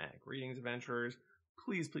Instagram at Greetings Adventurers.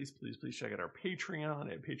 Please check out our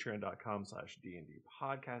Patreon at patreon.com/D&D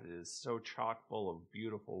Podcast. It is so chock full of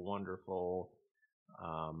beautiful, wonderful,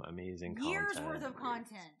 amazing years content. worth of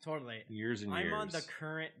content. Totally. Years and years. I'm on the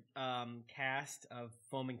current cast of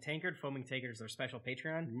Foaming Tankard. Foaming Tankard is our special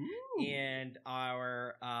Patreon. Ooh. And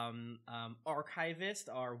our archivist,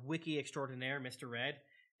 our wiki extraordinaire, Mr. Red,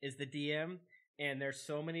 is the DM. And there's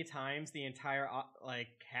so many times the entire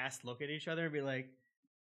cast look at each other and be like,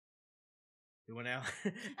 "What now?"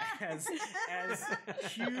 as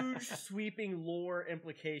huge sweeping lore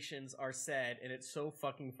implications are said, and it's so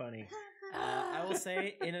fucking funny. I will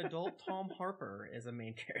say, in adult, Tom Harper is a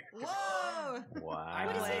main character. Whoa! Wow.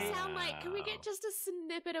 What does he sound like? Can we get just a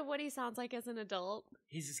snippet of what he sounds like as an adult?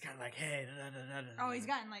 He's just kind of like, hey, da, da, da, da, da. Oh, he's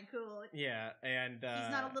gotten like cool. Yeah, and He's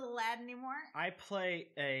not a little lad anymore. I play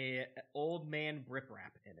a old man Brip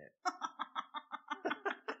Rap in it.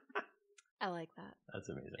 I like that. That's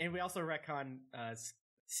amazing. And we also retcon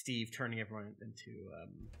Steve turning everyone into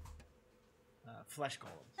flesh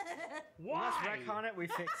golems. Why? Let's retcon it. We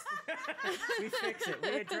fix we fix it. We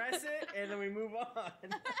address it, and then we move on.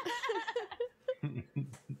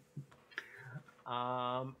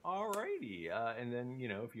 Alrighty. And then,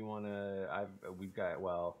 if you want to, we've got,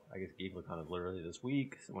 I guess GeeklyCon is literally this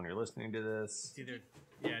week. So when you're listening to this, It's either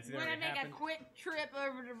We're gonna make a quick trip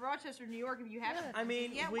over to Rochester, New York if you haven't. I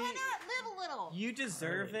mean, why not live a little? You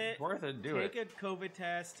deserve it. It's worth it. Take a COVID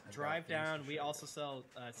test. Drive down. We also sell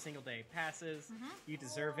single day passes. You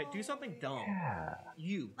deserve it. Do something dumb.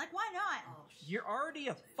 Yeah. Like, why not? You're already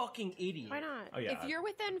a fucking idiot. Why not? Oh, yeah. If you're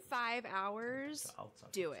within 5 hours,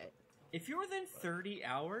 do it. If you're within 30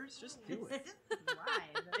 hours, just do it.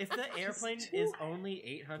 Right. If the airplane is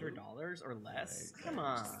only $800 or less, come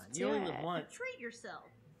on. You only live once. Treat yourself.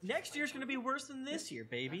 Next year's gonna be worse than this year,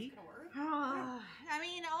 baby. I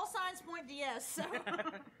mean, all signs point to yes. So.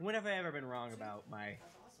 When have I ever been wrong about my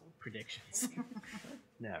predictions?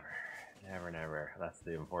 Never. That's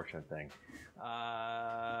the unfortunate thing.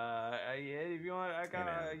 If you want, I got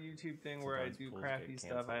a YouTube thing where I do crafty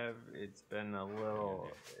stuff. It's been a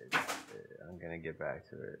little. I'm gonna get back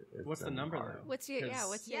to it. What's the number though? What's your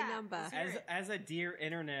number? As a dear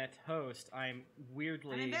internet host, I'm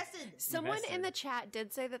weirdly invested. Someone in the chat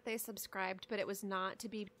did say that they subscribed, but it was not to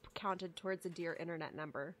be counted towards a dear internet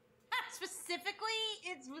number. Specifically,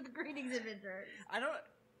 it's with Greetings Adventurers. I don't.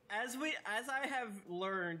 As I have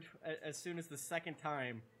learned, as soon as the second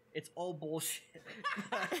time, it's all bullshit.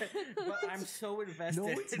 but I'm so invested. No,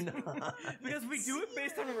 it's not. Because we do it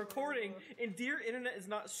based on a recording, and Dear Internet is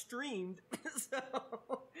not streamed. So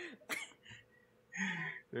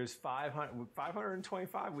there's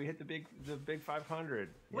 525. We hit the big 500.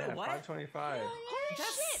 Wait, yeah, what? 525.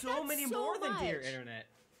 That's so many so more than much. Dear Internet.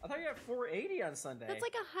 I thought you had 480 on Sunday. That's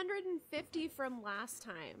like 150 from last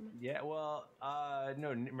time. Yeah, well, no,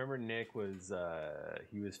 remember Nick was,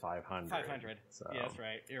 he was 500. 500. So. Yeah, that's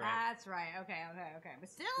right. You're right. That's right. Okay. But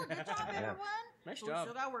still, good job, everyone. Nice We job.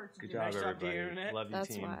 still got work to Good do. job, Nice job, everybody. Dear Internet. Love you,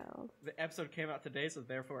 That's team. wild. The episode came out today, so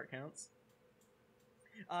therefore it counts.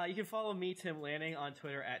 You can follow me, Tim Lanning, on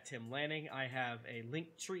Twitter at Tim Lanning. I have a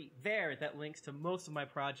link tree there that links to most of my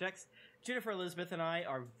projects. Jennifer Elizabeth and I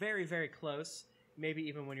are very, very close, maybe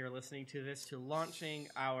even when you're listening to this, to launching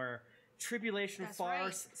our Tribulation That's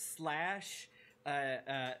Farce /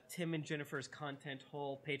 Tim and Jennifer's Content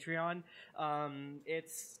Hole Patreon.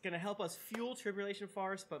 It's going to help us fuel Tribulation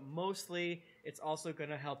Farce, but mostly it's also going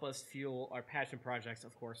to help us fuel our passion projects.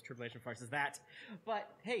 Of course, Tribulation Farce is that. But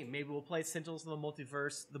hey, maybe we'll play Sigils of the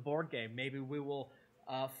Multiverse, the board game. Maybe we will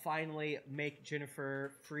finally make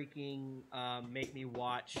Jennifer freaking make me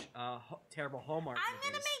watch terrible Hallmark I'm movies.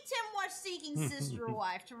 gonna make Tim watch Seeking Sister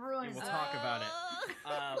Wife to ruin. And we'll talk about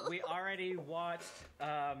it. We already watched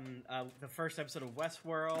the first episode of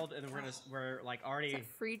Westworld, and we're like already. Is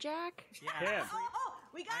that Free Jack? Yeah. Oh,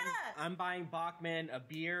 we gotta. I'm buying Bachman a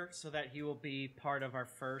beer so that he will be part of our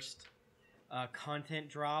first content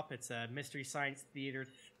drop. It's a Mystery Science Theater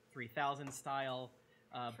 3000 style.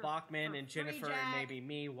 Bachman and Jennifer and maybe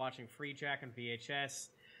me watching Free Jack on VHS.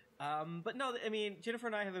 But no, I mean, Jennifer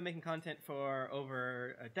and I have been making content for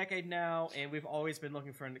over a decade now, and we've always been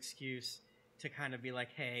looking for an excuse to kind of be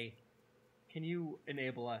like, hey, can you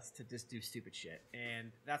enable us to just do stupid shit?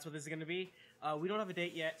 And that's what this is going to be. We don't have a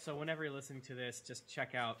date yet, so whenever you're listening to this, just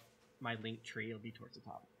check out my link tree. It'll be towards the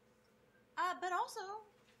top. But also,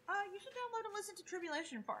 You should download and listen to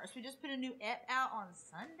Tribulation Farce. We just put a new ep out on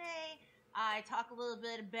Sunday. I talk a little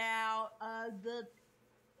bit about the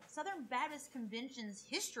Southern Baptist Convention's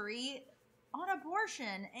history on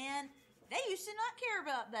abortion, and they used to not care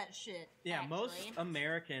about that shit. Yeah, actually. most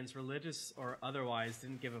Americans, religious or otherwise,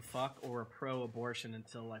 didn't give a fuck or were pro-abortion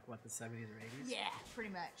until like what, the 70s or 80s. Yeah, pretty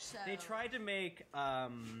much. So They tried to make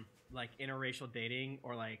like interracial dating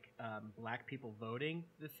or like black people voting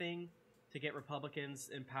the thing to get Republicans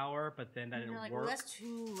in power, but then that and didn't you're like, work. well, that's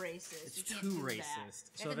too racist. It's You can't too do racist.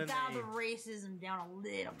 That. So You then have to they- dial the racism down a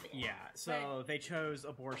little bit. Yeah, so they chose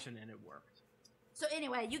abortion and it worked. So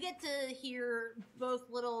anyway, you get to hear both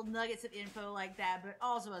little nuggets of info like that, but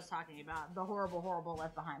also us talking about the horrible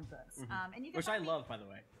Left Behind books. Mhm. And you can Which I find me- love, by the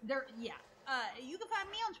way. Yeah. You can find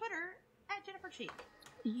me on Twitter at Jennifer Cheek.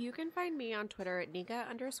 You can find me on Twitter at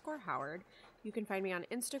Nika_Howard. You can find me on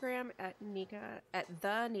Instagram at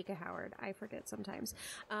the Nika Howard. I forget sometimes.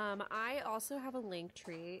 I also have a link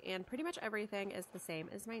tree, and pretty much everything is the same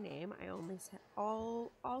as my name. I only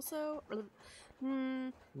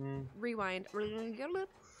rewind.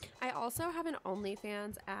 I also have an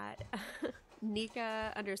OnlyFans at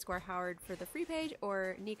Nika_Howard for the free page,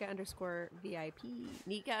 or Nika_VIP.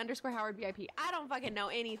 Nika_Howard VIP. I don't fucking know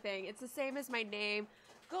anything. It's the same as my name.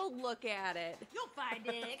 Go look at it. You'll find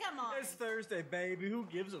it. Come on. It's Thursday, baby. Who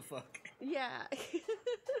gives a fuck? Yeah.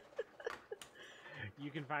 You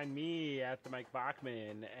can find me at the Mike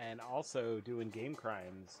Bachman and also doing game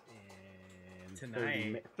crimes in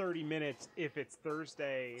Tonight. 30 minutes if it's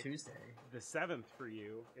Thursday, Tuesday, the 7th for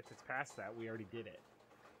you. If it's past that, we already did it.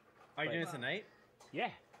 Are you But- doing it tonight? Yeah.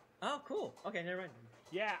 Oh, cool. Okay, never mind.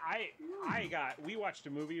 Yeah, we watched a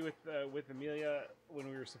movie with Amelia when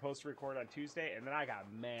we were supposed to record on Tuesday, and then I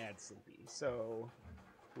got mad sleepy, so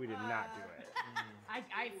we did not do it.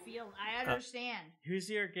 I understand. Who's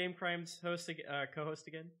your Game Crimes co-host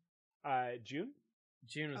again? June?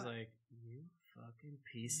 June was like, you fucking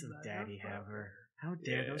piece of daddy haver. How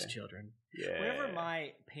dare those children? Yeah. Whenever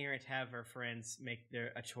my parent haver friends make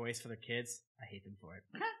a choice for their kids, I hate them for it.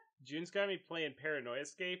 June's got me playing Paranoia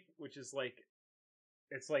Escape, which is like,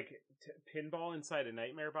 it's like pinball inside a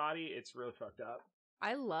nightmare body. It's really fucked up.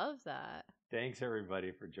 I love that. Thanks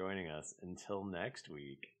everybody for joining us. Until next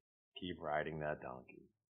week, keep riding that donkey.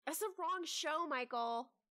 That's the wrong show,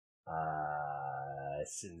 Michael.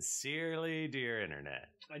 Sincerely, dear internet.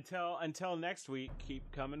 Until next week, keep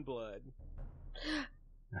coming blood.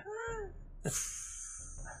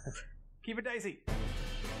 Keep it dicey.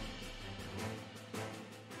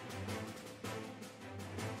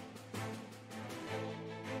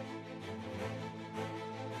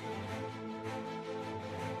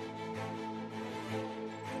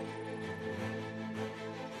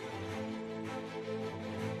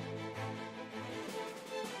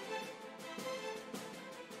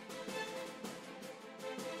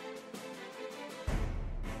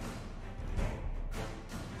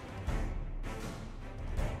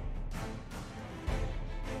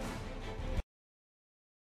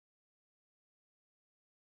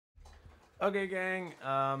 Okay, gang.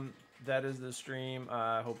 That is the stream.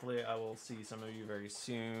 Hopefully, I will see some of you very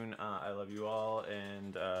soon. I love you all,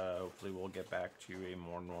 and hopefully, we'll get back to a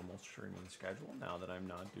more normal streaming schedule now that I'm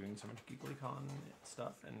not doing so much GeeklyCon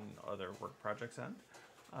stuff and other work projects end.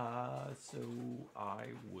 So I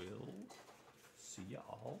will see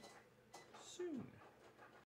y'all soon.